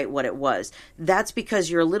exactly right what it was. That's because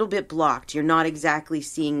you're a little bit blocked. You're not exactly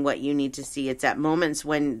seeing what you need to see. It's at moments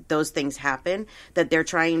when those things happen that they're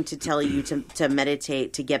trying to tell you to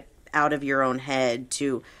meditate, to get out of your own head,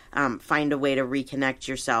 to find a way to reconnect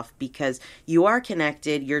yourself, because you are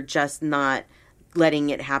connected. You're just not letting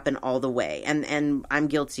it happen all the way. And I'm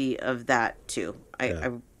guilty of that too.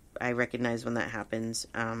 I recognize when that happens.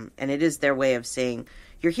 And it is their way of saying,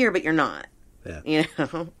 you're here, but you're not. Yeah.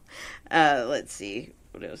 Let's see.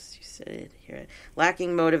 What else you said here?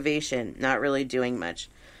 Lacking motivation, not really doing much.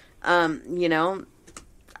 I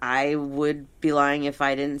would be lying if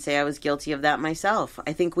I didn't say I was guilty of that myself.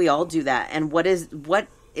 I think we all do that. And what is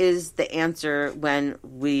the answer when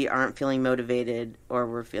we aren't feeling motivated, or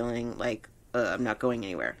we're feeling like, I'm not going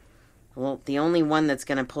anywhere? Well, the only one that's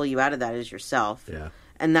going to pull you out of that is yourself. Yeah.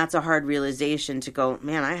 And that's a hard realization to go,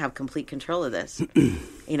 man, I have complete control of this.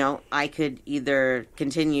 I could either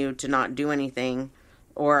continue to not do anything,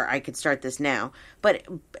 or I could start this now. But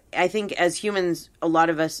I think as humans, a lot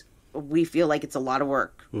of us, we feel like it's a lot of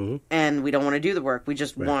work. Mm-hmm. And we don't want to do the work. We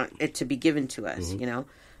just want it to be given to us,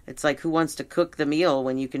 It's like, who wants to cook the meal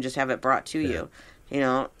when you can just have it brought to you,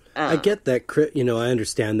 I get that, I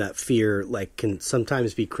understand that fear, like, can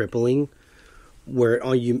sometimes be crippling, where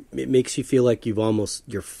it makes you feel like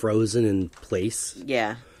you're frozen in place.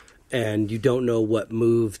 Yeah. And you don't know what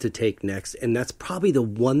move to take next. And that's probably the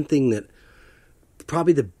one thing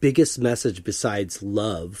probably the biggest message besides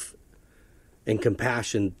love and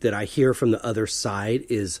compassion that I hear from the other side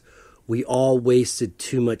is we all wasted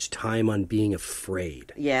too much time on being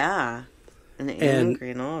afraid. Yeah. And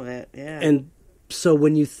angry and all of it. Yeah. And so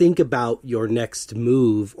when you think about your next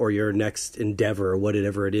move or your next endeavor or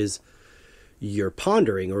whatever it is you're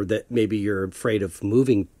pondering, or that maybe you're afraid of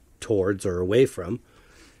moving towards or away from,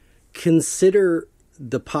 consider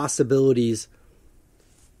the possibilities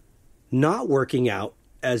not working out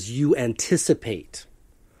as you anticipate,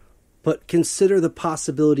 but consider the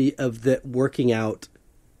possibility of that working out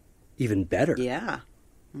even better. Yeah.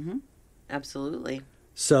 Mm-hmm. Absolutely.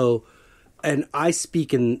 So, and I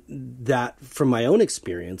speak in that from my own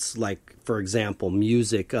experience, like, for example,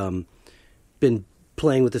 music, been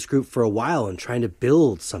playing with this group for a while and trying to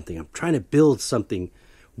build something. I'm trying to build something.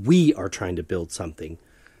 We are trying to build something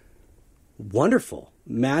wonderful,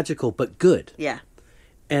 magical, but good. Yeah.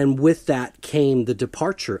 And with that came the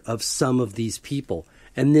departure of some of these people,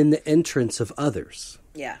 and then the entrance of others.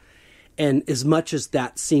 Yeah. And as much as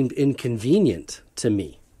that seemed inconvenient to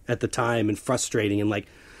me at the time and frustrating, and like,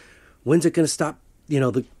 when's it going to stop,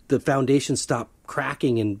 the foundation stop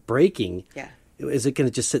cracking and breaking? Yeah. Is it going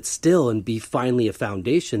to just sit still and be finally a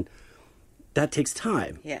foundation? That takes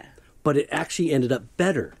time. Yeah. But it actually ended up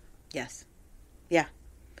better. Yes. Yeah.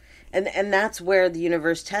 And that's where the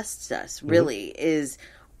universe tests us, really, is,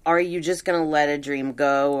 are you just going to let a dream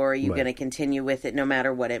go, or are you going to continue with it no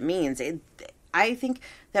matter what it means? I think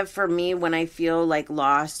that for me, when I feel like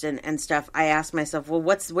lost and stuff, I ask myself, well,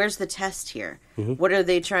 where's the test here? Mm-hmm. What are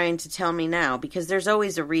they trying to tell me now? Because there's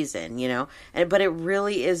always a reason, but it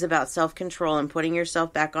really is about self-control and putting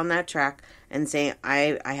yourself back on that track and saying,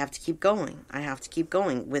 I have to keep going. I have to keep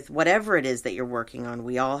going with whatever it is that you're working on.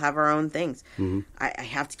 We all have our own things. Mm-hmm. I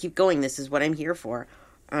have to keep going. This is what I'm here for.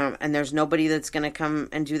 And there's nobody that's going to come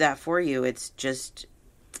and do that for you. It's just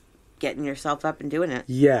getting yourself up and doing it.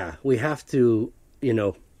 Yeah, we have to,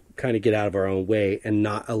 kind of get out of our own way and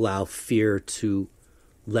not allow fear to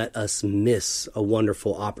let us miss a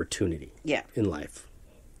wonderful opportunity in life.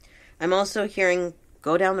 I'm also hearing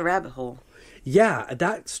go down the rabbit hole. Yeah,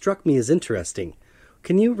 that struck me as interesting.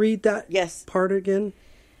 Can you read that yes. part again?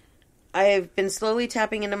 I've been slowly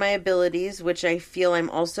tapping into my abilities, which I feel I'm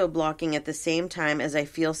also blocking at the same time as I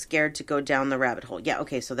feel scared to go down the rabbit hole. Yeah,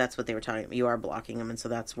 okay, so that's what they were talking about. You are blocking them, and so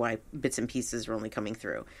that's why bits and pieces are only coming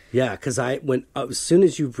through. Yeah, because as soon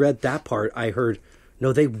as you read that part, I heard,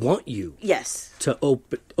 no, they want you Yes. to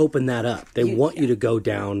open that up. They want you to go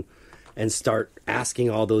down and start asking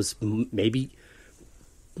all those maybe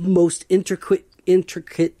most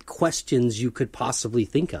intricate questions you could possibly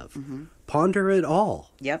think of. Mm-hmm. Ponder it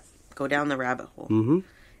all. Yep. Go down the rabbit hole. Mm-hmm.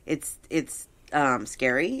 It's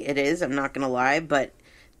scary. It is. I'm not going to lie, but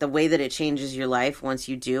the way that it changes your life once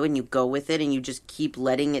you do and you go with it and you just keep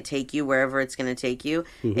letting it take you wherever it's going to take you,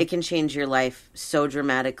 it can change your life so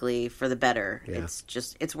dramatically for the better. Yeah.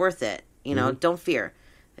 It's worth it. You know, don't fear.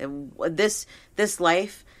 This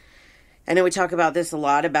life, I know we talk about this a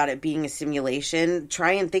lot, about it being a simulation.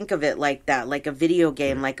 Try and think of it like that, like a video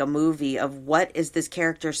game, like a movie, of what is this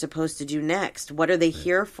character supposed to do next? What are they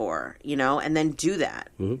here for? You know, and then do that.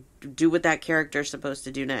 Mm-hmm. Do what that character is supposed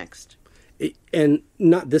to do next.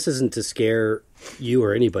 This isn't to scare you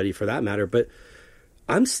or anybody for that matter, but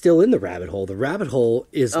I'm still in the rabbit hole. The rabbit hole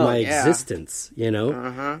is my existence, you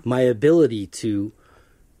know, my ability to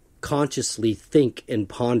consciously think and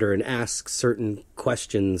ponder and ask certain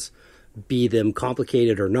questions, be them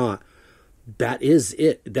complicated or not. That is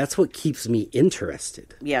it. That's what keeps me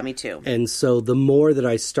interested. Yeah, me too. And so the more that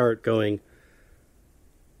I start going,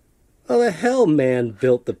 oh, the hell man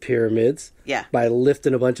built the pyramids by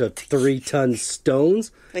lifting a bunch of 3-ton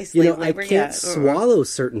stones. I can't swallow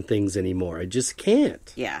certain things anymore. I just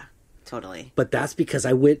can't. Yeah, totally. But that's because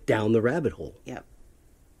I went down the rabbit hole. Yep.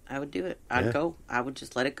 I would do it. I'd go. I would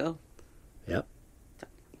just let it go. Yep.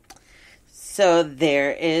 So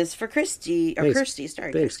there is for Kirsty.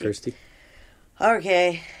 Sorry, Thanks, Kirsty.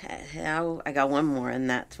 Okay. Now I got one more,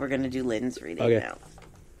 and we're going to do Lynn's reading now.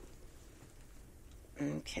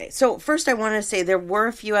 Okay. So first I want to say there were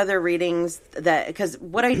a few other readings because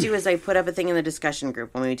what I do is I put up a thing in the discussion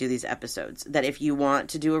group when we do these episodes that if you want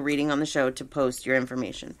to do a reading on the show, to post your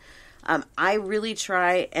information. I really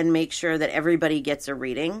try and make sure that everybody gets a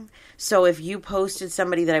reading. So if you posted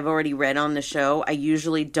somebody that I've already read on the show, I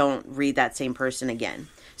usually don't read that same person again.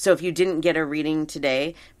 So if you didn't get a reading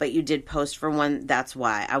today, but you did post for one, that's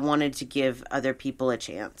why. I wanted to give other people a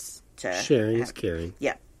chance to... Sharing is caring.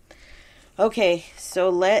 Yeah. Okay, so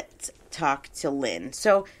let's talk to Lynn.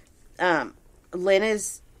 So Lynn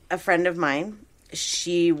is a friend of mine.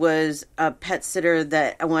 She was a pet sitter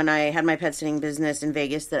that when I had my pet sitting business in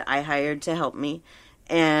Vegas that I hired to help me,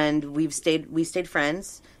 and we stayed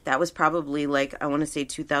friends. That was probably I want to say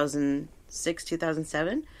 2006,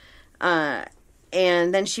 2007.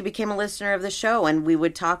 And then she became a listener of the show, and we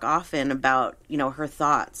would talk often about, her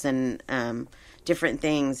thoughts and different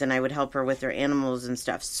things, and I would help her with her animals and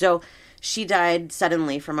stuff. So she died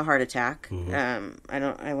suddenly from a heart attack. Mm-hmm.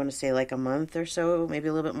 I want to say a month or so, maybe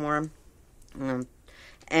a little bit more.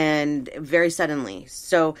 And very suddenly.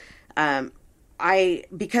 So, I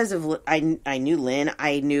knew Lynn,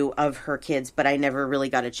 I knew of her kids, but I never really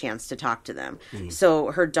got a chance to talk to them. Mm-hmm.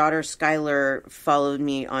 So her daughter Skylar followed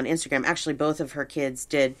me on Instagram. Actually, both of her kids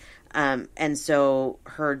did. And so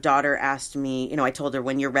her daughter asked me, I told her,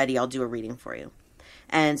 when you're ready, I'll do a reading for you.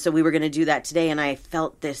 And so we were going to do that today. And I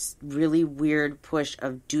felt this really weird push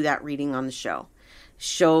of do that reading on the show.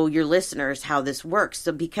 Show your listeners how this works.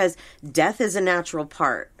 So because death is a natural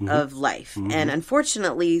part of life. Mm-hmm. And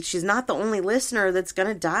unfortunately, she's not the only listener that's going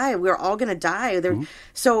to die. We're all going to die. Mm-hmm.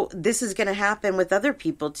 So this is going to happen with other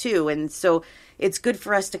people too. And so it's good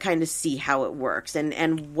for us to kind of see how it works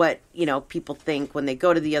and what, people think when they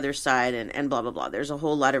go to the other side and blah, blah, blah. There's a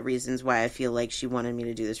whole lot of reasons why I feel like she wanted me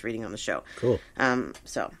to do this reading on the show. Cool.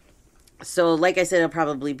 So like I said, it'll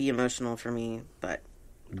probably be emotional for me, but...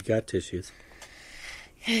 You got tissues.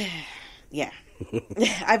 Yeah.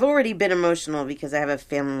 I've already been emotional because I have a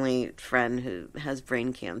family friend who has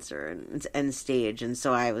brain cancer and it's end stage. And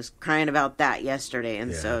so I was crying about that yesterday.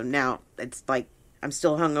 And so now it's I'm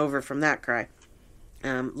still hungover from that cry.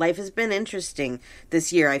 Life has been interesting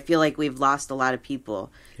this year. I feel like we've lost a lot of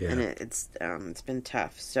people and it's been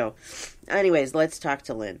tough. So anyways, let's talk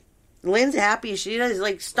to Lynn. Lynn's happy. She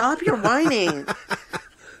does stop your whining.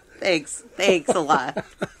 Thanks a lot.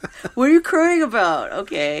 What are you crying about?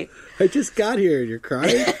 Okay. I just got here and you're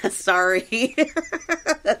crying? Sorry.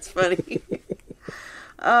 That's funny.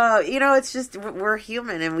 It's just, we're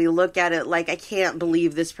human and we look at it like, I can't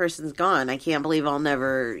believe this person's gone. I can't believe I'll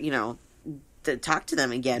never, to talk to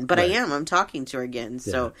them again. But right. I'm talking to her again.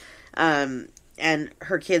 So, and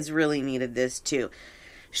her kids really needed this too.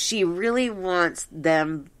 She really wants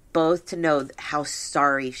them both to know how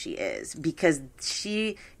sorry she is, because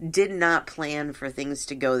she did not plan for things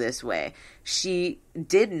to go this way. She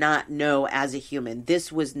did not know as a human.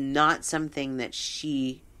 This was not something that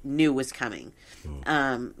she knew was coming.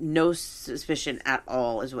 No suspicion at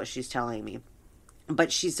all is what she's telling me.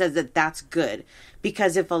 But she says that that's good,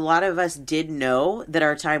 because if a lot of us did know that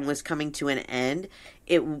our time was coming to an end,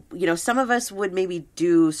 some of us would maybe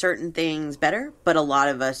do certain things better, but a lot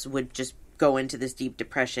of us would just go into this deep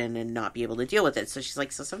depression and not be able to deal with it. So she's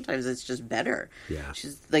like, so sometimes it's just better. Yeah.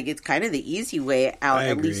 She's like, it's kind of the easy way out,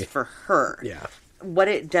 at least for her. Yeah. What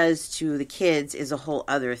it does to the kids is a whole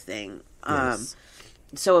other thing. Yes.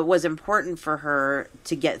 So it was important for her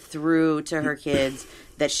to get through to her kids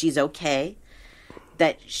that she's okay,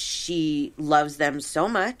 that she loves them so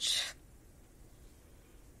much.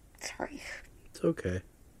 Sorry. It's okay.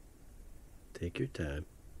 Take your time.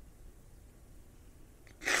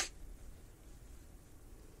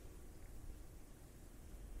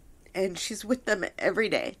 And she's with them every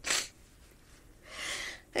day.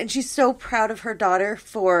 And she's so proud of her daughter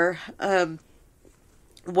for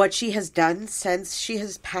what she has done since she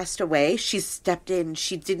has passed away. She's stepped in.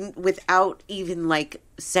 She didn't, without even like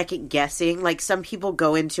second guessing. Like some people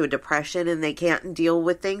go into a depression and they can't deal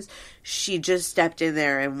with things. She just stepped in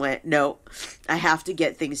there and went, no, I have to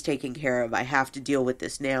get things taken care of. I have to deal with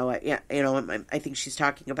this now. I think she's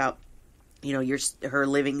talking about, her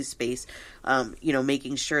living space,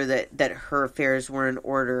 making sure that her affairs were in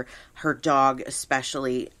order, her dog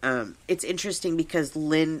especially. It's interesting because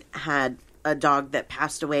Lynn had a dog that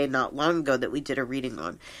passed away not long ago that we did a reading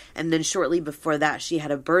on. And then shortly before that, she had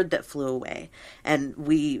a bird that flew away. And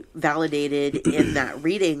we validated in that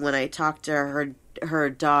reading when I talked to her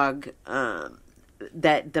dog,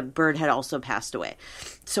 that the bird had also passed away.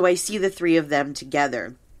 So I see the three of them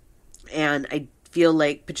together. And I feel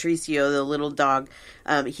like Patricio, the little dog,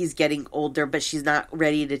 he's getting older, but she's not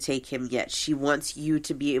ready to take him yet. She wants you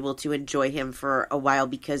to be able to enjoy him for a while,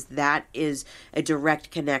 because that is a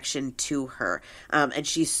direct connection to her. And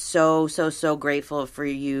she's so, so, so grateful for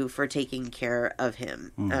you for taking care of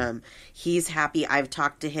him. He's happy. I've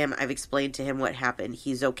talked to him. I've explained to him what happened.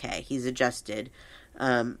 He's okay. He's adjusted.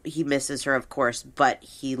 He misses her, of course, but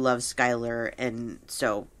he loves Skylar, and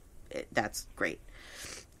so that's great.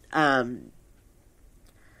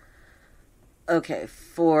 Okay,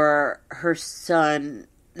 for her son,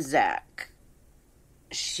 Zach,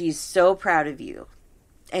 she's so proud of you.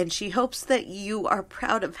 And she hopes that you are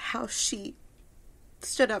proud of how she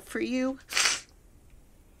stood up for you.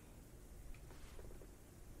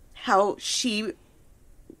 How she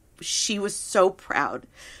was so proud.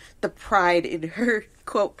 The pride in her,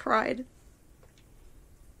 quote, pride.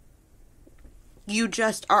 You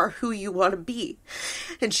just are who you want to be.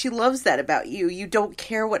 And she loves that about you. You don't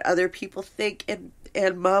care what other people think,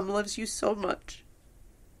 and Mom loves you so much.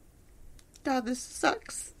 God, this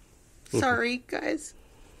sucks. Sorry, guys.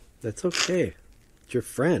 That's okay. It's your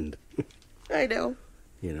friend. I know.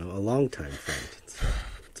 A longtime friend.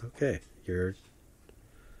 It's okay. You're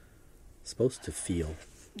supposed to feel.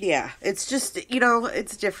 Yeah, it's just,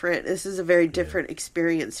 it's different. This is a very different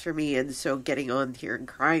experience for me, and so getting on here and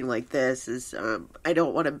crying like this is, I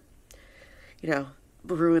don't want to,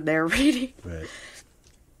 ruin their reading. Right.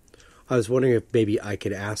 I was wondering if maybe I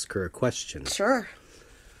could ask her a question. Sure.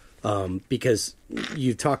 Because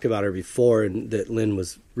you talked about her before, and that Lynn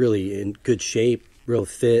was really in good shape, real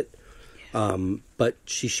fit. But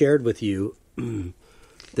she shared with you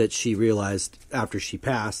that she realized after she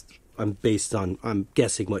passed, I'm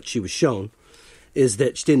guessing what she was shown, is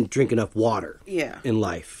that she didn't drink enough water in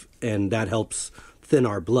life. And that helps thin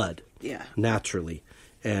our blood naturally.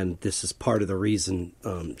 And this is part of the reason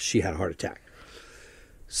she had a heart attack.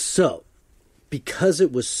 So, because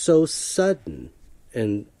it was so sudden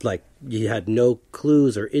and like you had no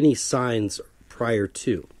clues or any signs prior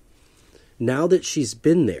to, now that she's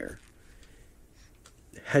been there,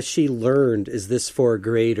 has she learned, is this for a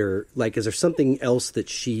greater, is there something else that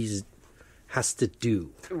she's has to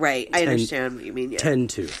do? Right, I understand what you mean, yeah. Tend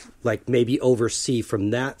to, maybe oversee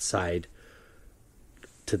from that side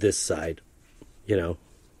to this side,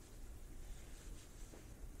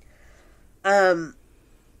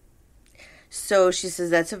 So she says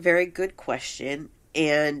that's a very good question,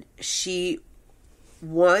 and she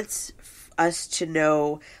wants us to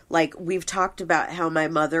know, we've talked about how my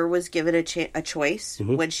mother was given a choice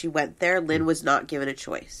when she went there. Lynn was not given a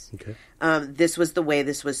choice. Okay. This was the way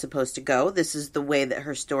this was supposed to go. This is the way that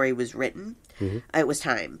her story was written. It was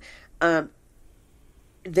time.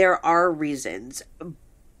 There are reasons,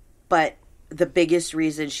 but the biggest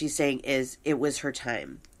reason she's saying is it was her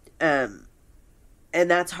time. And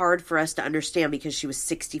that's hard for us to understand because she was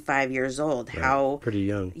 65 years old. Right. How Pretty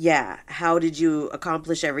young. Yeah. How did you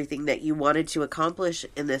accomplish everything that you wanted to accomplish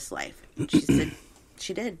in this life? And she said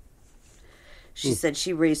she did. She said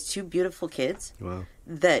she raised 2 beautiful kids. Wow.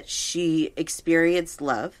 That she experienced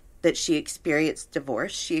love. That she experienced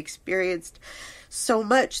divorce. She experienced so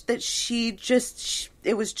much that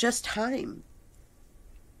it was just time.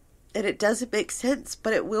 And it doesn't make sense,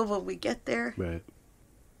 but it will when we get there. Right.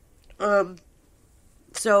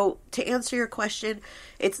 So, to answer your question,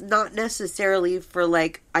 it's not necessarily for,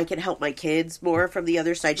 like, I can help my kids more from the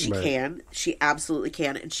other side. She can. She absolutely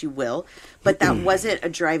can, and she will. But that wasn't a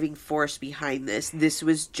driving force behind this. This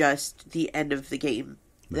was just the end of the game.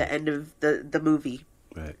 The end of the movie.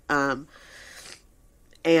 Right.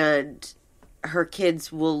 And her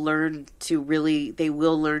kids will learn to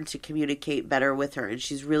learn to communicate better with her. And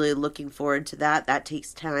she's really looking forward to that. That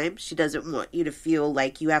takes time. She doesn't want you to feel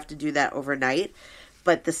like you have to do that overnight.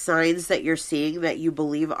 But the signs that you're seeing that you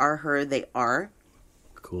believe are her, they are.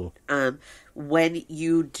 Cool. When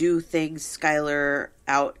you do things, Skylar,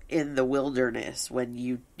 out in the wilderness,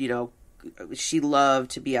 when she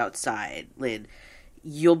loved to be outside, Lynn,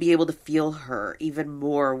 you'll be able to feel her even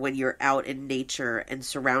more when you're out in nature and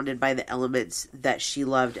surrounded by the elements that she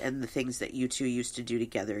loved and the things that you two used to do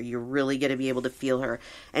together. You're really going to be able to feel her.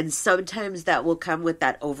 And sometimes that will come with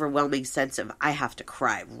that overwhelming sense of, I have to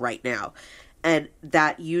cry right now. And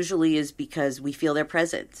that usually is because we feel their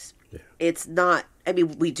presence. Yeah. It's not,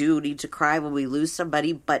 we do need to cry when we lose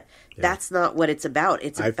somebody, but that's not what it's about.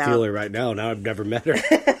 I feel her right now. Now I've never met her.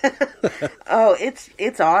 Oh,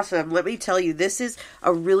 it's awesome. Let me tell you, this is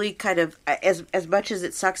a really kind of, as much as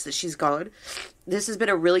it sucks that she's gone, this has been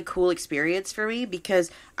a really cool experience for me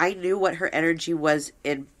because I knew what her energy was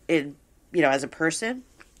in as a person.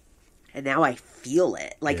 And now I feel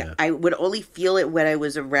it. Like, I would only feel it when I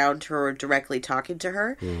was around her or directly talking to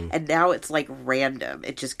her. And now it's like random.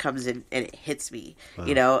 It just comes in and it hits me.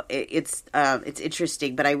 Wow. It's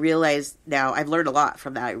interesting. But I realize now, I've learned a lot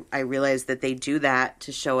from that. I realize that they do that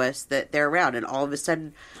to show us that they're around. And all of a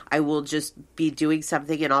sudden, I will just be doing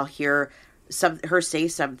something and I'll hear her say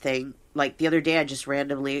something. Like the other day, I just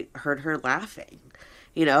randomly heard her laughing.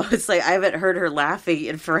 It's like I haven't heard her laughing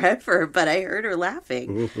in forever, but I heard her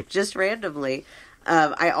laughing just randomly.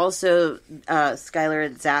 I also, Skylar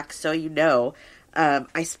and Zach, so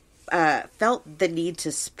I felt the need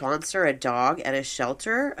to sponsor a dog at a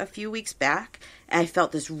shelter a few weeks back. And I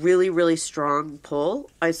felt this really, really strong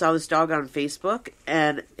pull. I saw this dog on Facebook,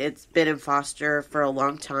 and it's been in foster for a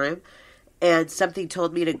long time. And something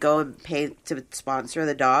told me to go and pay to sponsor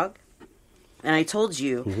the dog. And I told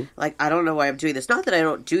you, I don't know why I'm doing this. Not that I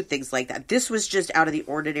don't do things like that. This was just out of the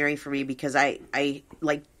ordinary for me because I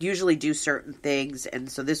usually do certain things. And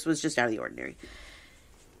so this was just out of the ordinary.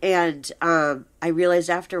 And I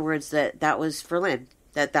realized afterwards that was for Lynn.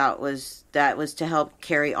 That was to help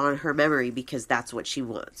carry on her memory because that's what she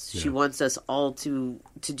wants. Yeah. She wants us all to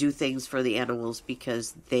do things for the animals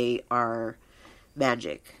because they are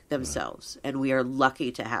magic themselves. And we are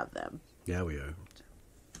lucky to have them. Yeah, we are.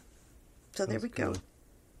 So there we go.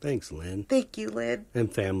 Thanks, Lynn. Thank you, Lynn.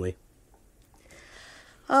 And family.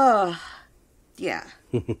 Oh, yeah.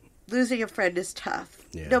 Losing a friend is tough.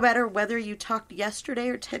 Yeah. No matter whether you talked yesterday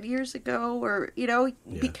or 10 years ago or,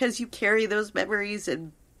 because you carry those memories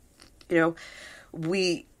and,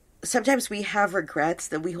 sometimes we have regrets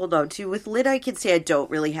that we hold on to. With Lynn, I can say I don't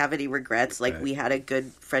really have any regrets. Like, we had a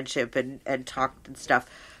good friendship and talked and stuff.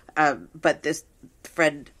 But this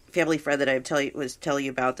family friend that I was telling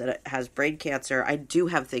you about that has brain cancer, I do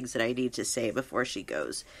have things that I need to say before she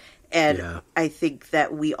goes. And I think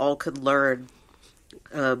that we all can learn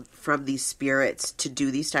from these spirits to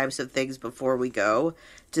do these types of things before we go,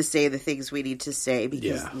 to say the things we need to say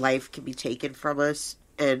because life can be taken from us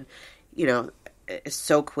and,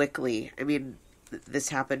 so quickly. This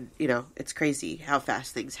happened, it's crazy how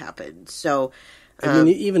fast things happen. So,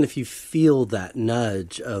 even if you feel that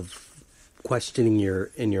nudge of questioning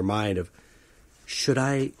in your mind of, should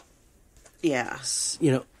I? Yeah.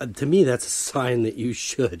 To me, that's a sign that you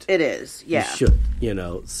should. It is. Yeah. You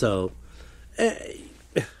should, so,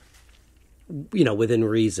 within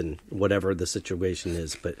reason, whatever the situation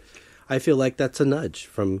is. But I feel like that's a nudge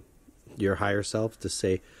from your higher self to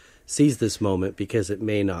say, seize this moment because it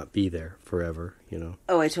may not be there forever,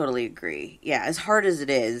 Oh, I totally agree. Yeah. As hard as it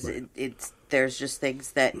is, there's just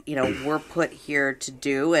things that, we're put here to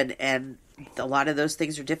do and a lot of those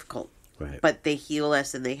things are difficult, but they heal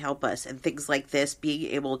us and they help us. And things like this,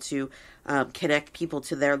 being able to connect people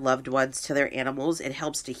to their loved ones, to their animals, it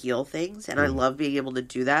helps to heal things. And I love being able to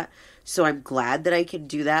do that. So I'm glad that I can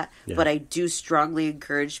do that. Yeah. But I do strongly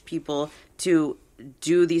encourage people to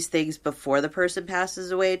do these things before the person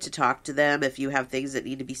passes away, to talk to them if you have things that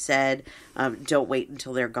need to be said. Don't wait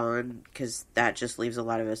until they're gone, because that just leaves a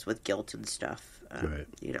lot of us with guilt and stuff. Right.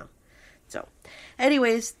 You know. So,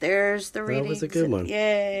 anyways, there's the readings. That was a good one.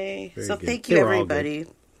 Yay. Very so good. thank you, They were all everybody.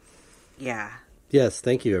 Yeah. Yes,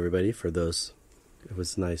 thank you, everybody, for those. It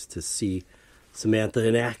was nice to see Samantha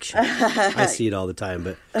in action. I see it all the time,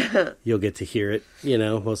 but you'll get to hear it. You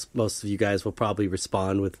know, most of you guys will probably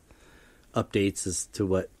respond with updates as to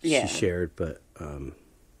what she shared, but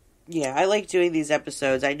yeah, I like doing these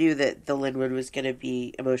episodes. I knew that the Linwood was going to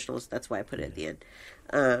be emotional, so that's why I put it at the end.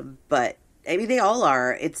 But I mean, they all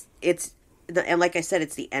are. It's and like I said,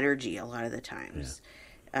 it's the energy a lot of the times.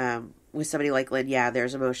 With somebody like Lynn,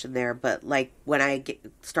 there's emotion there, but like when I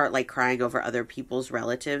start like crying over other people's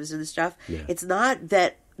relatives and stuff, it's not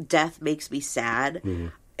that death makes me sad. Mm-hmm.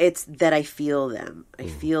 It's that I feel them. I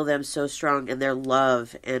feel them so strong, and their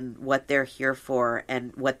love and what they're here for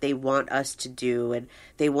and what they want us to do. And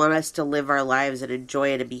they want us to live our lives and enjoy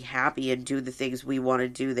it and be happy and do the things we want to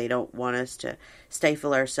do. They don't want us to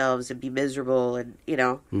stifle ourselves and be miserable and, you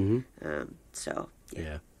know. Mm-hmm. So,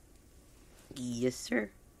 yeah. Yes, sir.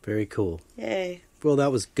 Very cool. Yay. Well,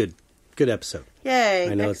 that was good episode. Yay.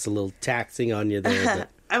 I know it's a little taxing on you there, but...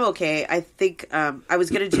 I'm okay. I think I was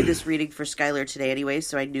going to do this reading for Skylar today anyway,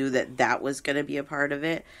 so I knew that was going to be a part of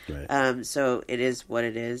it. Right. So it is what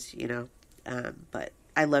it is, you know. But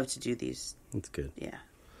I love to do these. That's good. Yeah.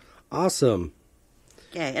 Awesome.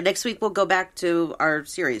 Okay. And next week we'll go back to our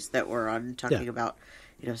series that we're on, talking about,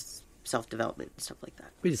 you know, self-development and stuff like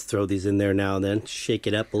that. We just throw these in there now and then, shake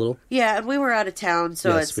it up a little. Yeah, and we were out of town,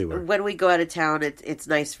 so yes, we were. When we go out of town, it's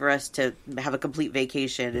nice for us to have a complete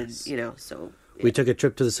vacation, and, you know, so... We took a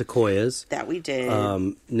trip to the Sequoias. That we did.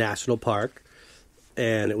 National Park.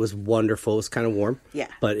 And it was wonderful. It was kind of warm. Yeah.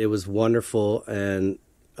 But it was wonderful. And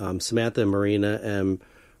Samantha and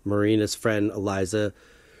Marina's friend Eliza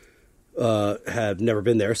had never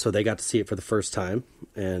been there. So they got to see it for the first time.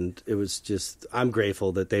 And it was just, I'm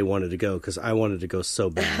grateful that they wanted to go, because I wanted to go so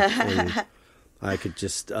bad. And I could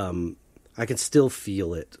just, I can still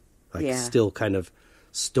feel it. I can still kind of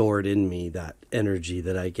store it in me, that energy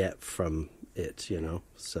that I get from it, you know.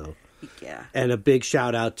 So and a big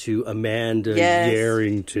shout out to Amanda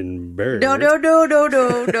Yarrington Bird.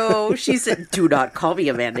 No. She said, "Do not call me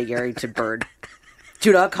Amanda Yarrington Bird.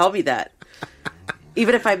 Do not call me that.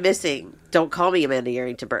 Even if I'm missing, don't call me Amanda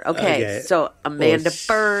Yarrington Bird." Okay. So Amanda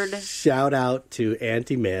Bird. Shout out to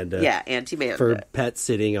Auntie Amanda. Yeah, Auntie Amanda. For pet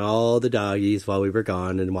sitting all the doggies while we were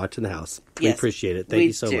gone and watching the house. We appreciate it. Thank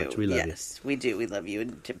you so much. We love you. Yes, we do. We love you.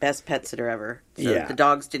 And best pet sitter ever. So yeah. The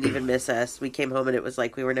dogs didn't even miss us. We came home and it was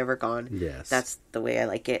like we were never gone. Yes. That's the way I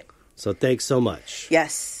like it. So thanks so much.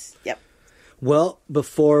 Yes. Yep. Well,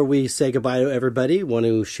 before we say goodbye to everybody, want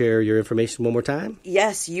to share your information one more time?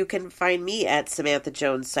 Yes, you can find me at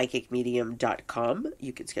SamanthaJonesPsychicMedium.com.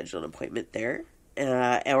 You can schedule an appointment there.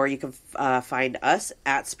 Or you can find us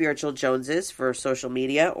at Spiritual Joneses for social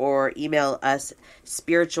media, or email us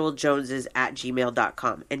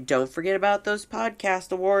spiritualjoneses@gmail.com. And don't forget about those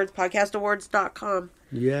podcast awards, podcastawards.com.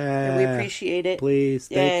 Yeah. And we appreciate it. Please.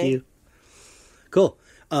 Thank you. Cool.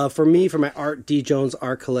 For me, for my art,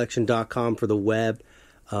 djonesartcollection.com for the web,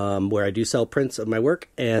 where I do sell prints of my work.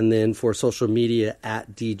 And then for social media,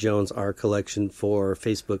 at djonesartcollection for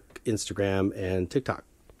Facebook, Instagram, and TikTok.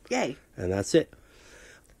 Yay. And that's it.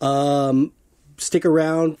 Stick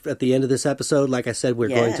around at the end of this episode. Like I said, we're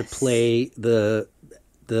going to play the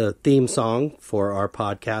theme song for our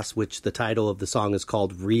podcast, which the title of the song is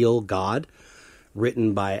called Real God,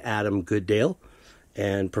 written by Adam Gooddale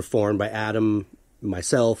and performed by Adam,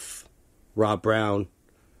 myself, Rob Brown,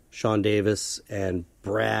 Sean Davis, and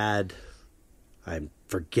Brad. I'm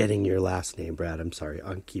forgetting your last name, Brad. I'm sorry,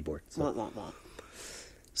 on keyboard.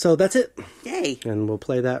 So that's it. Yay. And we'll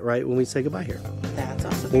play that right when we say goodbye here. That's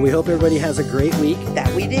awesome. Well, we hope everybody has a great week.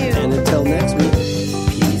 That we do. And until next week,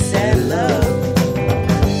 peace and love.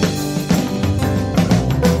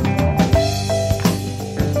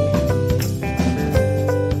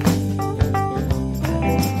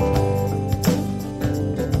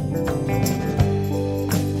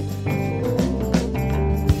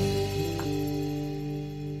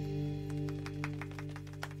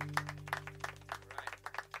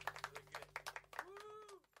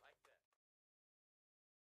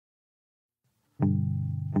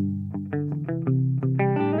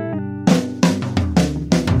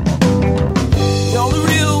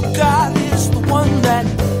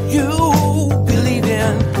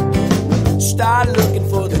 Start looking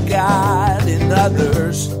for the God in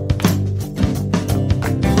others.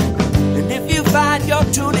 And if you find you're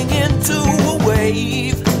tuning into a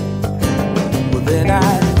wave, well then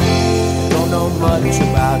I don't know much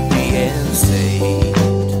about being saved.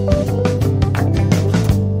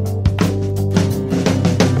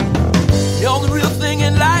 The only real thing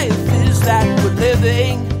in life is that we're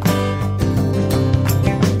living.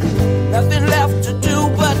 Nothing left to do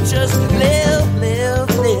but just live, live,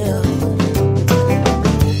 live.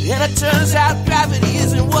 And it turns out gravity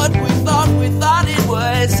isn't what we thought it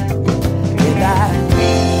was. And I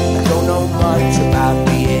don't know much about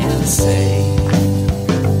being saved.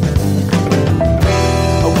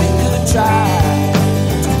 We could try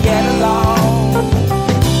to get along.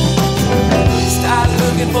 Start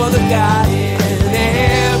looking for the guy in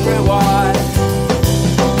everyone.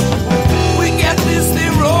 We get this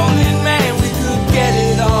thing rolling, man, we could get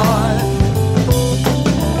it on.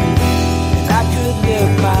 And I could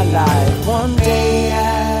live my life one day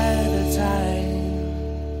at a time.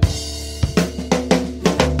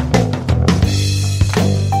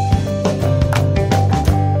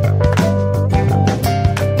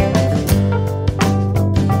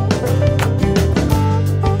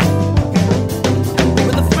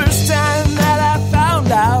 But the first time that I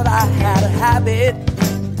found out I had a habit,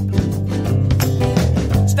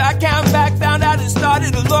 start counting back, found out it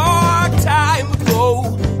started a long time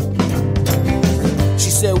ago. She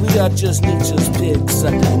said we are just nature's pigs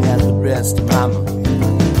sucking at the breast of mama.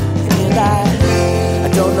 And I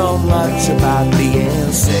don't know much about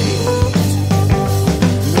being saved.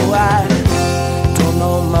 No, I don't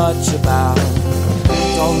know much about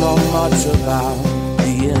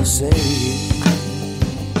being saved.